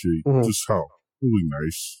appreciate just how really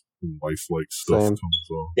nice and lifelike stuff comes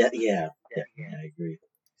off. Yeah, I agree.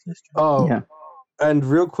 Oh, yeah. And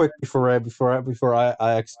real quick before I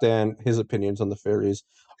ask Dan his opinions on the fairies,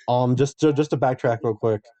 just to backtrack real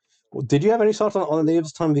quick, did you have any thoughts on the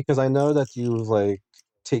natives, Tom? Because I know that you've like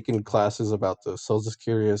taken classes about this, so I was just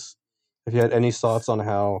curious if you had any thoughts on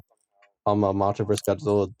how Mothra vs.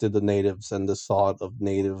 Godzilla did the natives and this thought of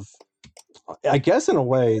native, I guess in a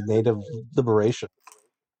way, native liberation.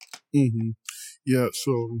 Yeah,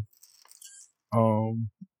 so I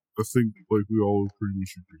think like we all pretty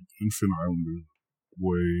much agree, Infinite Islanders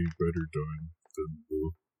way better done than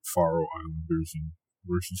the Faroe Islanders and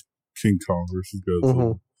versus King Kong versus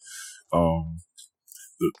Godzilla.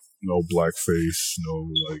 No blackface,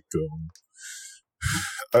 no like.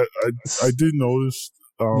 I did notice.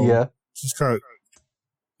 Just kind of.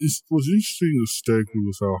 It was interesting aesthetically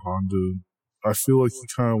with how Honda. I feel like he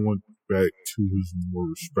kind of went back to his more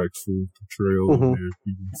respectful portrayal of native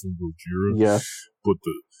people from Gojira. Yeah. But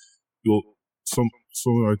something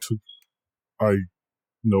I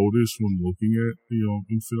noticed when looking at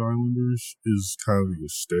Infinite Islanders is kind of the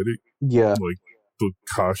aesthetic. Yeah. Like the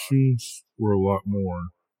costumes were a lot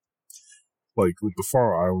more. Like with the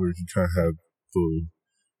Faroe Islanders, you kind of have the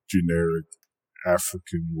generic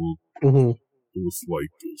African look with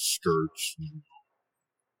like the skirts and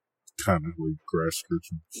kind of like grass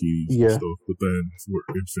skirts and keys and stuff. But then for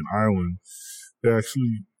Infinite Island, they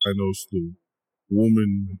actually, I noticed the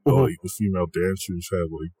woman, like the female dancers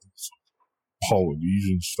had like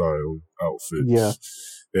Polynesian style outfits. Yeah.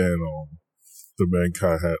 And the men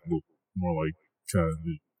kind of had looked more like kind of,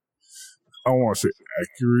 I don't want to say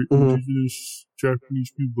accurate indigenous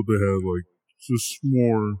Japanese people, but they had like just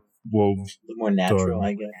more natural, done.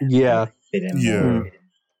 I guess. Yeah. Yeah.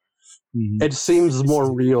 It seems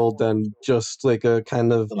more real than just like a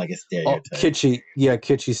kind of like a stereotype.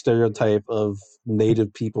 Kitschy stereotype of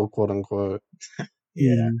native people, quote unquote.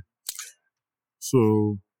 Yeah.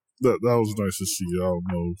 So that was nice to see. I don't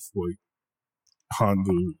know if like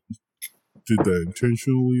Honda did that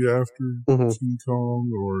intentionally after King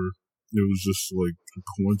Kong, or it was just like a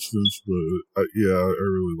coincidence. But I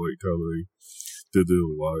really liked how they did it a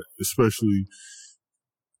lot, especially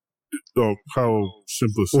how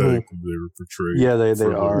sympathetic they were portrayed. Yeah, they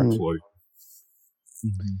are.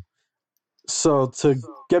 So to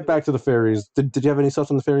get back to the fairies, did you have any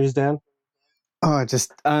thoughts on the fairies, Dan? Oh,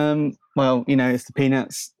 just well, it's the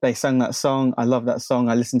Peanuts. They sang that song. I love that song.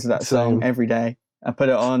 I listen to that song every day. I put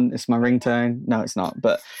it on. It's my ringtone. No, it's not.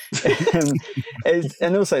 But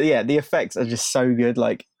and also, the effects are just so good.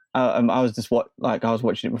 Like I was just I was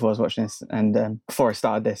watching it before I was watching this, and before I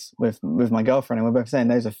started this with my girlfriend, and we're both saying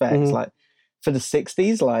those effects like for the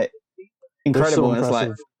 60s, like incredible. So it's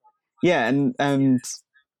like and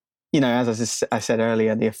as I said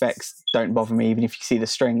earlier, the effects don't bother me even if you see the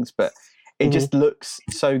strings, but it just looks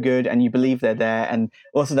so good, and you believe they're there. And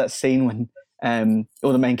also that scene when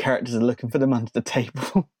all the main characters are looking for them under the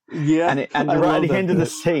table. Yeah, and right at the end of the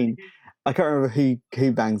scene, I can't remember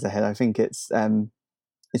who bangs their head. I think it's I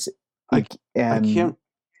can't remember.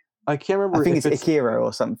 I think it's Akira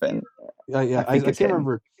or something. I can't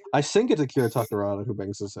remember. I think it's Akira Takarada who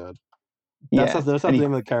bangs his head. That's not the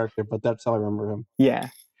name of the character, but that's how I remember him. Yeah.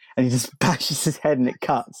 And he just bashes his head and it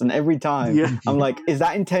cuts. And every time I'm like, is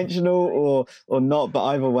that intentional or not? But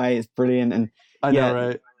either way, it's brilliant. And I know,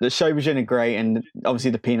 right? The Shobijin are great, and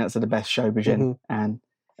obviously the Peanuts are the best Shobijin. And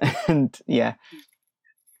that's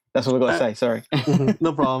all I got to say. Sorry.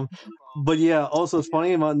 No problem. But also it's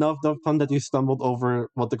funny enough that you stumbled over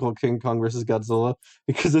what they call King Kong versus Godzilla,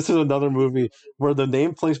 because this is another movie where the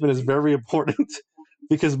name placement is very important.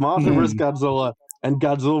 Because Mothra vs. Godzilla and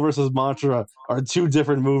Godzilla vs. Mothra are two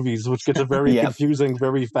different movies, which gets very confusing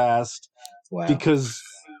very fast. Wow. Because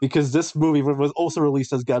this movie was also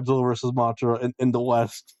released as Godzilla vs. Mothra in the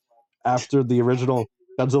West after the original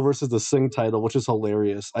Godzilla vs. the Sing title, which is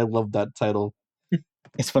hilarious. I love that title.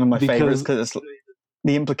 It's one of my favorites because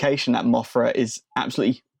the implication that Mothra is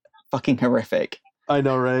absolutely fucking horrific. I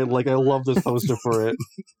know, right? Like, I love this poster for it.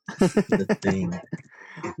 The Thing.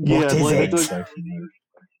 What is it?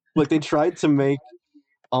 Like they tried to make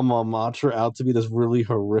Mothra out to be this really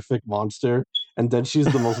horrific monster, and then she's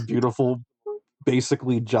the most beautiful,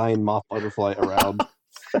 basically giant moth butterfly around.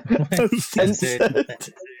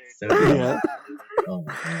 Oh,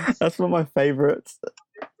 that's one of my favorites.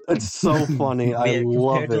 It's so funny. I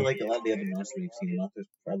love it. Compared to like a lot of the other monsters we've seen, Mothra's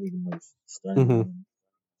probably the most stunning.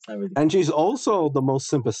 And she's also the most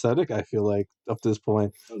sympathetic, I feel like, up to this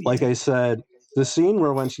point. Like I said, the scene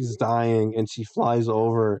where when she's dying and she flies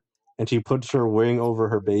over and she puts her wing over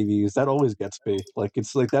her babies, that always gets me. Like,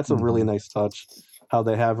 it's like, that's a really nice touch. How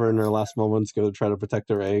they have her in her last moments go to try to protect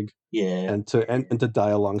her egg. Yeah. And to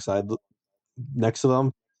die alongside next to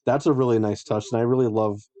them. That's a really nice touch, and I really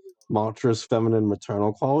love Mothra's feminine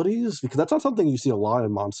maternal qualities because that's not something you see a lot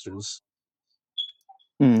in monsters.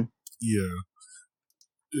 Yeah,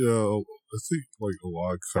 I think like a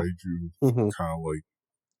lot of kaiju kind of like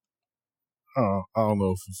I don't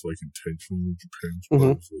know if it's like intentional in Japan,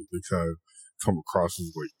 but it's like they kind of come across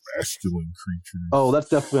as like masculine creatures. Oh, that's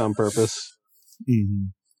definitely on purpose.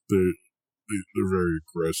 They're very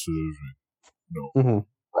aggressive and raw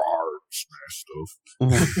smash stuff.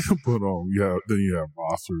 But then you have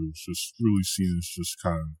Mothra, it's just really seen as just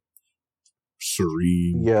kind of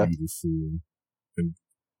serene, beautiful, and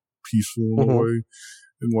peaceful in a way.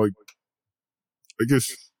 And like, I guess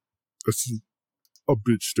that's a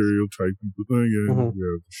bit stereotyping, but then again, we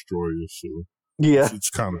have Destroyer, so it's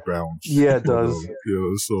kind of balanced. Yeah, it does. So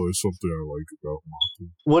it's something I like about Mothra.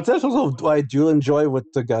 What's also I do enjoy with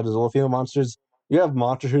the Godzilla female monsters, you have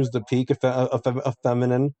Mothra, who's the peak of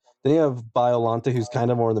feminine. Then you have Biollante, who's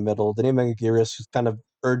kind of more in the middle. Then you have Megaguirus, who's kind of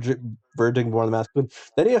verging more on the masculine.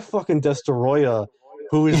 Then you have fucking Destoroyah,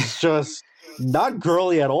 who is just not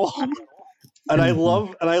girly at all. And I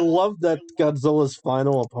love that Godzilla's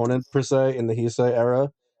final opponent per se in the Heisei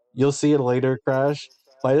era. You'll see it later, Crash.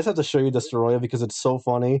 But I just have to show you Destoroyah because it's so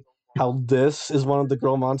funny how this is one of the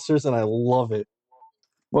girl monsters, and I love it.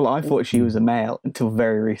 Well, I thought she was a male until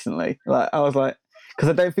very recently. Like I was like, because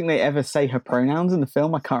I don't think they ever say her pronouns in the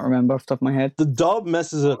film. I can't remember off the top of my head. The dub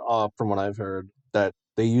messes it up, from what I've heard. That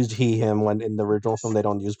they used he, him when in the original film they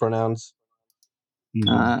don't use pronouns.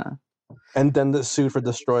 And then the suit for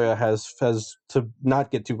Destroyer has to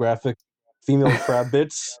not get too graphic, female crab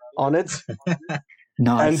bits on it.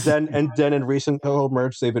 Nice. And then in recent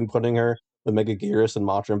merch they've been putting her with Megaguirus and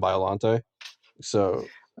Mothra and Biollante. So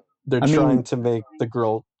they're trying to make the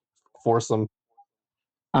girl foursome.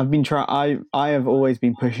 I've been trying. I have always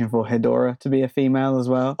been pushing for Hedorah to be a female as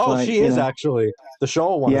well. Oh, like, she is actually. The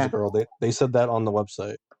Showa one is a girl. They said that on the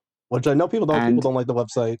website, which I know people don't like the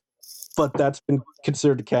website, but that's been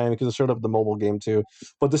considered canon because it showed up in the mobile game too.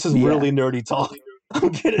 But this is really nerdy talk. I'm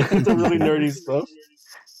kidding. It's a really nerdy stuff.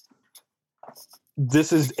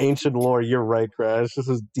 This is ancient lore. You're right, Crash. This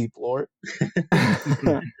is deep lore.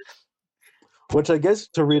 Which I guess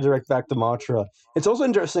to redirect back to Mothra, it's also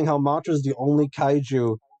interesting how Mothra is the only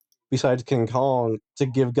kaiju besides King Kong to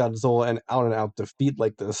give Godzilla an out-and-out defeat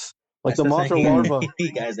like this. Like the Mothra larva.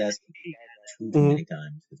 You guys asked too many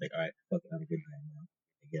times. It's like, all right, fuck it, I'm a good man now,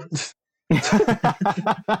 I guess.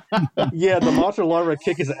 Yeah, the Mothra larva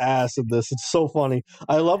kick his ass in this. It's so funny.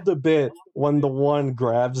 I love the bit when the one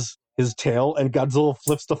grabs his tail and Godzilla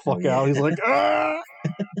flips the fuck out. He's like, ah!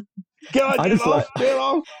 God, get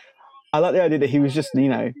off! I like the idea that he was just,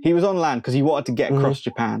 he was on land because he wanted to get across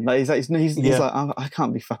Japan. Like, he's like, I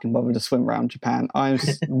can't be fucking bothered to swim around Japan. I'm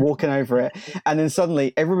just walking over it. And then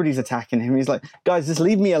suddenly everybody's attacking him. He's like, guys, just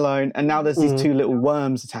leave me alone. And now there's these two little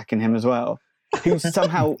worms attacking him as well, who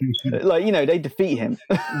somehow, they defeat him.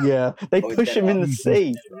 Yeah. They push him in the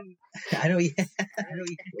sea. I know,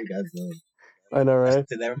 I know, right?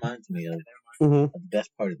 That reminds me of the best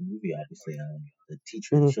part of the movie, obviously, the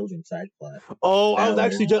teacher and children side plot. Oh, I was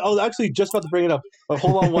actually just about to bring it up. But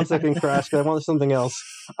hold on one second, Crash, because I wanted something else.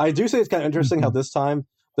 I do say it's kind of interesting how this time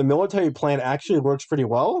the military plan actually works pretty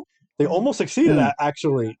well. They almost succeeded at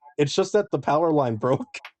actually. It's just that the power line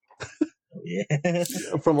broke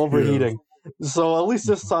from overheating. So at least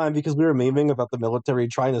this time, because we were memeing about the military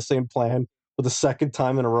trying the same plan for the second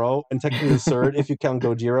time in a row, and technically the third if you count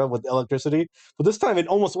Gojira with electricity. But this time it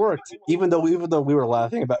almost worked, even though we were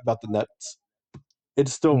laughing about the nets. It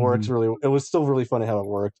still works really. It was still really funny how it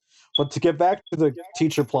worked. But to get back to the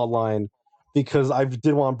teacher plot line, because I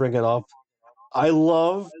did want to bring it up, I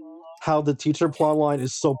love how the teacher plot line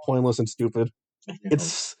is so pointless and stupid.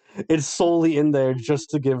 It's solely in there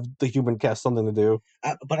just to give the human cast something to do.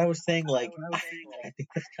 But I was saying, like, I think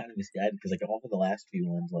that's kind of misguided because, like, all of the last few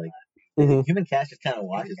ones, like, the human cast just kind of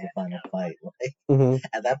watches the final fight. Like,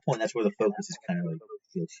 at that point, that's where the focus is kind of like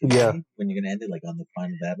feels shitty when you're gonna end it, like, on the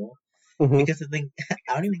final battle. Because the thing,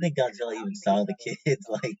 I don't even think Godzilla even saw the kids.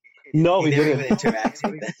 Like, no, he didn't didn't even interact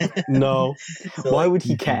with them. No. So, why would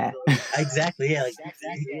he care? Exactly. Yeah. Like,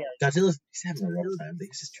 Godzilla's having a rough time.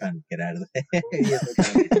 He's just trying to get out of there.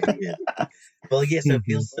 But like, so it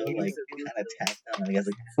feels so like kind of tacked on. Like, I was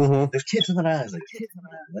like, there's kids in the eyes. Like,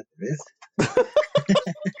 what is?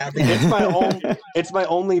 It's my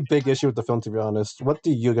only big issue with the film, to be honest. What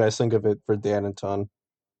do you guys think of it for Dan and Ton?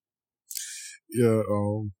 Yeah,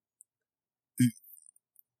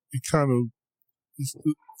 it kind of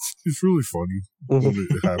it's really funny when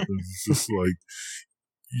it happens. It's just like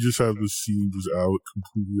you just have this scene just out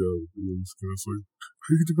completely out of the blue. It's like,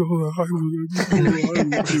 I need to go to the island.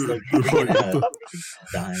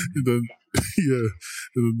 And then, yeah,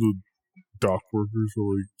 and then the dock workers are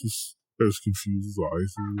like just as confused as I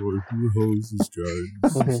am. Like, who the hell is this guy?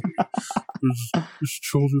 There's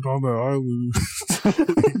children on that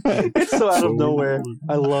island. It's so out of nowhere.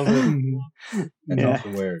 I love it. That's also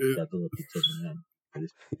where Godzilla picks up in.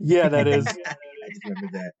 Yeah, that is. I just remember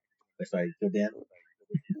that. Sorry, go Dan.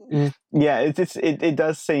 Yeah, it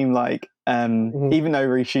does seem like even though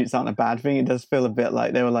reshoots aren't a bad thing, it does feel a bit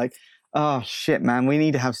like they were like, oh shit, man, we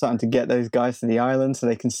need to have something to get those guys to the island so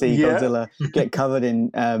they can see Godzilla get covered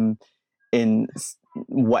in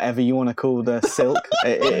whatever you want to call the silk.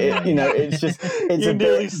 It's just you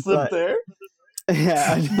nearly slipped there.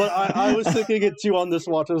 Yeah, but I was thinking it too on this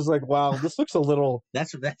watch. I was like, wow, this looks a little.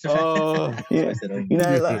 That's yeah.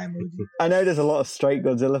 I know there's a lot of straight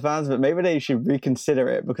Godzilla fans, but maybe they should reconsider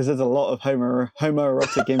it because there's a lot of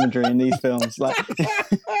homoerotic imagery in these films. Like, and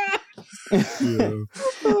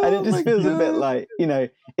it just feels a bit like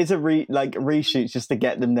it's a reshoots just to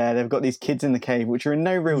get them there. They've got these kids in the cave, which are in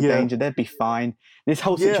no real danger. They'd be fine. This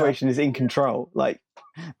whole situation is in control.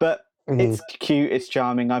 But. It's cute, it's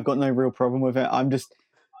charming. I've got no real problem with it. I'm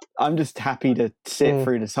just happy to sit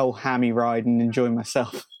through this whole hammy ride and enjoy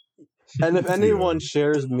myself. And if anyone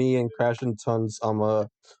shares me and Crash and Ton's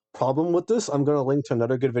problem with this, I'm gonna link to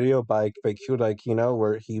another good video by Kyudai Kino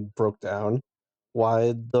where he broke down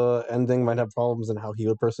why the ending might have problems and how he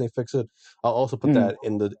would personally fix it. I'll also put that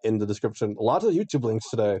in the description. Lots of YouTube links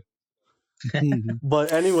today.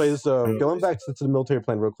 But anyways, going back to the military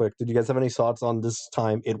plan real quick, did you guys have any thoughts on this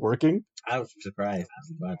time it working? I was surprised. I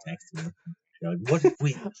was about to text me. What if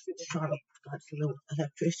we shot Godzilla with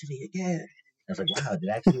electricity again? I was like, wow, did it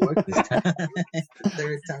actually work this time? The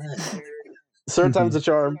third time. Third time's a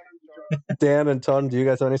charm. Dan and Ton, do you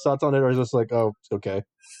guys have any thoughts on it, or is this like, oh, it's okay?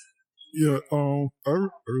 Yeah, I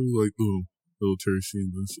really like the military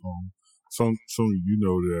scene. This some of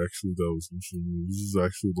that actually that was interesting. This is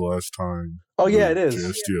actually the last time. Oh yeah, it is.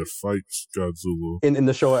 JSTF fights Godzilla in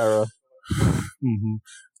the Showa era.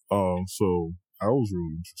 So I was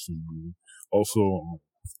really interested in it. Also,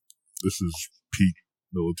 this is peak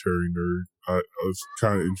military nerd. I was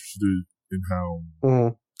kind of interested in how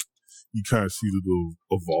you kind of see the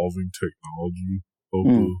evolving technology of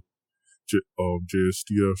the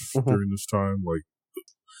JSTF during this time.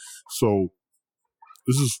 So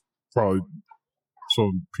this is probably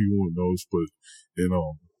some people won't know this, but in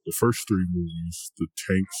the first three movies, the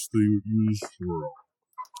tanks they would use were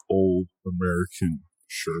old American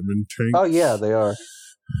Sherman tanks. Oh yeah, they are.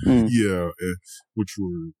 Yeah, which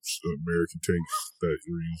were American tanks that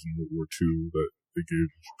were used in World War II that they gave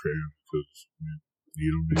to Japan because we didn't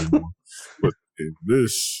need them anymore. But in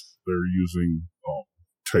this, they're using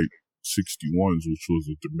Type 61s, which was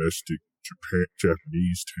a domestic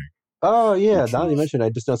Japanese tank. Oh yeah, now you mentioned it, I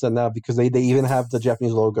just noticed that now because they even have the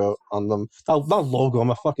Japanese logo on them. Oh, not logo, I'm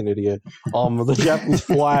a fucking idiot. The Japanese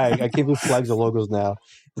flag. I can't believe flags are logos now.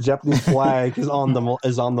 The Japanese flag is on them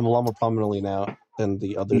a lot more prominently now than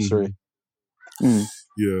the other three.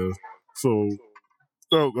 Yeah. So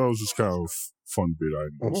that was just kind of fun bit I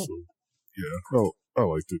know. So yeah. I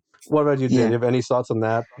liked it. What about you, Dan? Do you have any thoughts on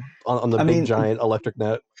that? On the big giant electric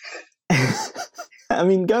net? I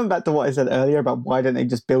mean, going back to what I said earlier about why don't they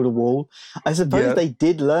just build a wall? I suppose they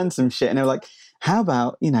did learn some shit, and they were like, "How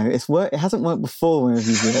about it hasn't worked before when we've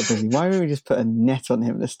used electricity. Why don't we just put a net on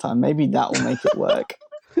him this time? Maybe that will make it work."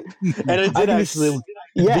 And it did actually,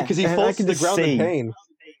 because he falls to the ground in pain.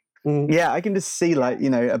 Yeah, I can just see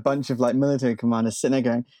a bunch of military commanders sitting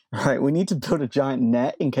there going, "Right, we need to build a giant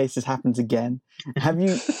net in case this happens again."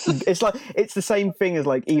 It's the same thing as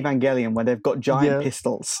Evangelion where they've got giant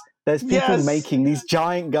pistols. There's people making these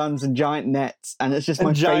giant guns and giant nets, and it's just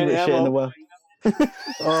my favorite shit in the world.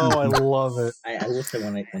 Oh, I love it. I will say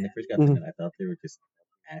when they first got the net, I thought they were just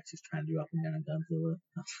trying to do up and down on Godzilla.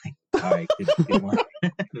 I was like, all right, good one.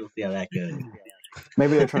 We'll see how that goes.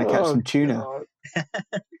 Maybe they're trying to catch some tuna.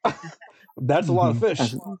 That's a lot of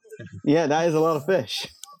fish. Yeah, that is a lot of fish.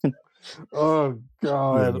 Oh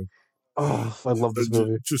God. Yeah. Oh, I love this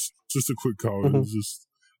movie. Just a quick comment. It's just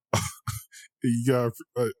you got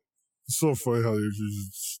it's so funny how they're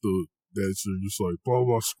just the nets are just like blah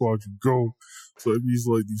blah squadron go. So that means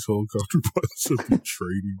these helicopter pilots have been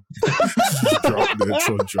training, drop nets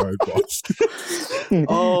on giant bombs.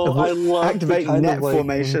 Oh, I love activating net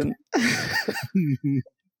formation.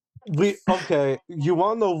 You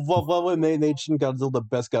want to know what would make Shin Godzilla the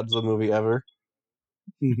best Godzilla movie ever?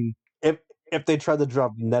 If they tried to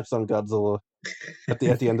drop nets on Godzilla at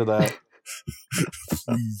the end of that.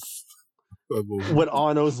 Please. with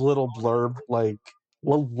Anno's little blurb, like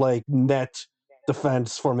net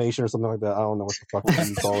defense formation or something like that. I don't know what the fuck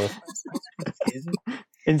you call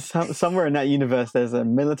it. Somewhere in that universe, there's a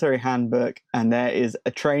military handbook, and there is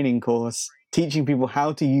a training course teaching people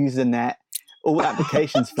how to use the net, all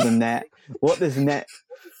applications for the net, what this net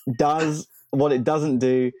does, what it doesn't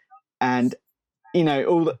do, and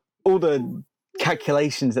all the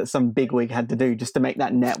calculations that some bigwig had to do just to make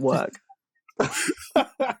that net work. God,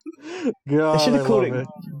 they should have called it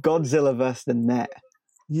Godzilla vs. the Net.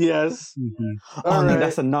 Yes. Mm-hmm. Oh no,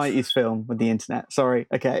 that's a 90s film with the internet. Sorry.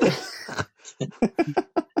 Okay.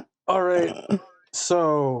 All right.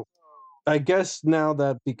 So I guess now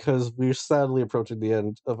that, because we're sadly approaching the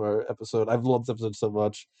end of our episode, I've loved this episode so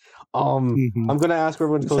much. I'm gonna ask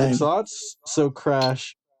everyone's closing thoughts. So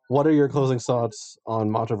Crash, what are your closing thoughts on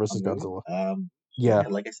Mothra vs. Godzilla? Yeah,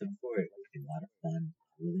 like I said before, it was a lot of fun,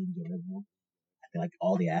 really enjoyable. I feel like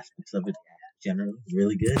all the aspects of it generally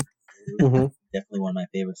really good. Definitely one of my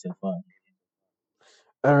favorites so far.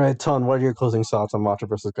 All right, Ton, what are your closing thoughts on Mothra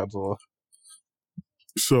vs. Godzilla?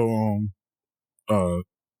 So,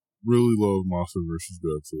 really love Mothra vs.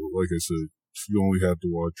 Godzilla. Like I said, if you only had to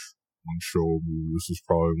watch one show or movie, this is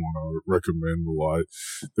probably one I would recommend a lot.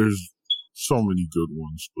 There's so many good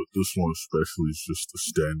ones, but this one especially is just a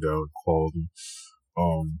standout quality.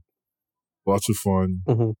 Lots of fun.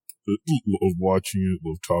 Love watching it,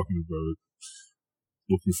 love talking about it.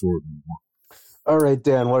 Looking forward to more. All right,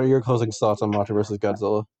 Dan, what are your closing thoughts on Mothra vs.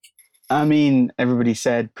 Godzilla? I mean, everybody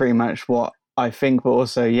said pretty much what I think, but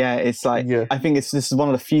also, it's like, I think this is one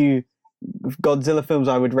of the few Godzilla films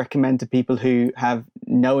I would recommend to people who have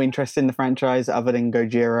no interest in the franchise other than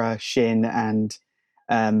Gojira, Shin, and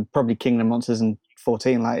probably Kingdom Monsters and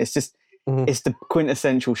 14. Like, it's just, it's the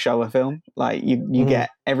quintessential Showa film. Like, you get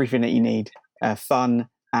everything that you need, fun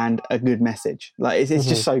and a good message. Like, it's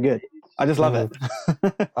just so good. I just love it.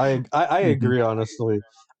 I agree, honestly.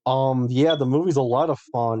 The movie's a lot of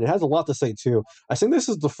fun. It has a lot to say too. I think this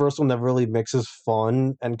is the first one that really mixes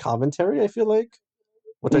fun and commentary, I feel like,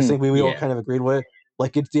 which I think we all kind of agreed with.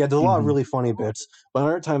 Like, there's a lot of really funny bits, but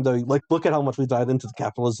another time though, like, look at how much we dive into the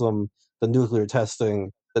capitalism, the nuclear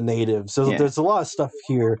testing, the natives. So there's a lot of stuff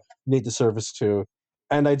here you need to service to.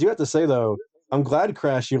 And I do have to say though, I'm glad,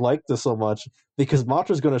 Crash, you like this so much, because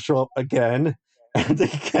Mothra's going to show up again and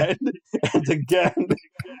again and again.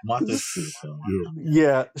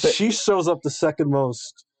 Yeah, she shows up the second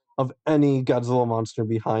most of any Godzilla monster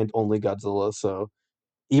behind only Godzilla. So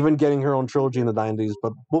even getting her own trilogy in the 90s,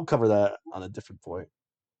 but we'll cover that on a different point.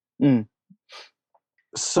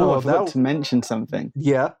 So I forgot to mention something.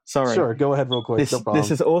 Yeah, sorry. Sure, go ahead real quick. This, no problem.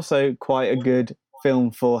 This is also quite a good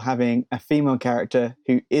film for having a female character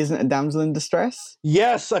who isn't a damsel in distress.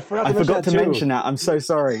 Yes, I forgot to mention that. I'm so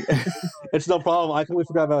sorry. It's no problem. I completely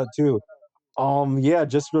forgot about it too.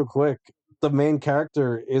 Just real quick. The main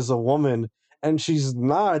character is a woman, and she's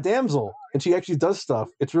not a damsel, and she actually does stuff.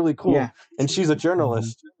 It's really cool. Yeah. And she's a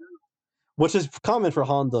journalist, which is common for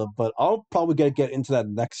Honda, but I'll probably get into that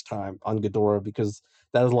next time on Ghidorah, because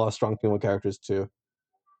that has a lot of strong female characters too.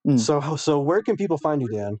 So where can people find you,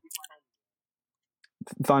 Dan?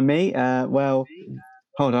 Find me? Well,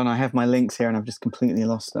 hold on. I have my links here, and I've just completely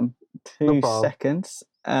lost them. 2 seconds.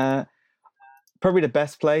 Probably the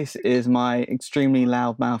best place is my extremely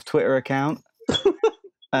loudmouth Twitter account.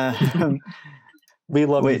 We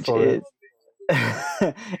love it for it.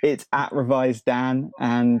 It's at Revised Dan,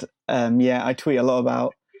 and I tweet a lot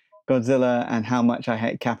about Godzilla and how much I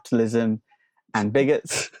hate capitalism and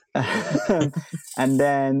bigots. And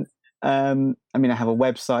then I have a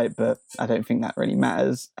website, but I don't think that really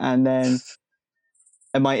matters. And then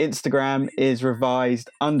my Instagram is revised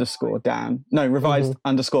underscore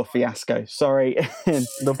fiasco. Sorry. And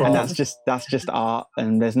that's just art,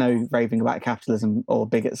 and there's no raving about capitalism or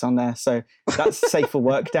bigots on there. So that's safe for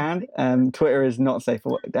work, Dan. Twitter is not safe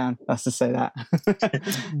for work, Dan. Let's just say that.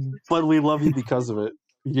 But we love you because of it.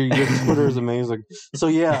 Your Twitter is amazing. So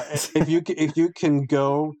if you can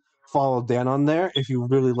go follow Dan on there, if you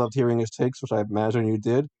really loved hearing his takes, which I imagine you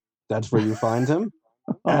did, that's where you find him.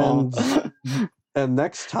 And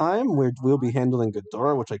next time we'll be handling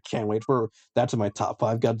Ghidorah, which I can't wait for. That's in my top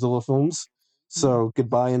 5 Godzilla films. So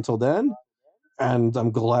goodbye until then. And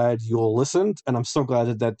I'm glad you all listened, and I'm so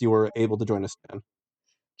glad that you were able to join us again.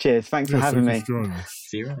 Cheers. Thanks for having me.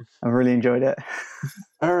 See you around. I really enjoyed it.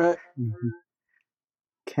 All right.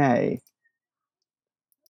 Okay.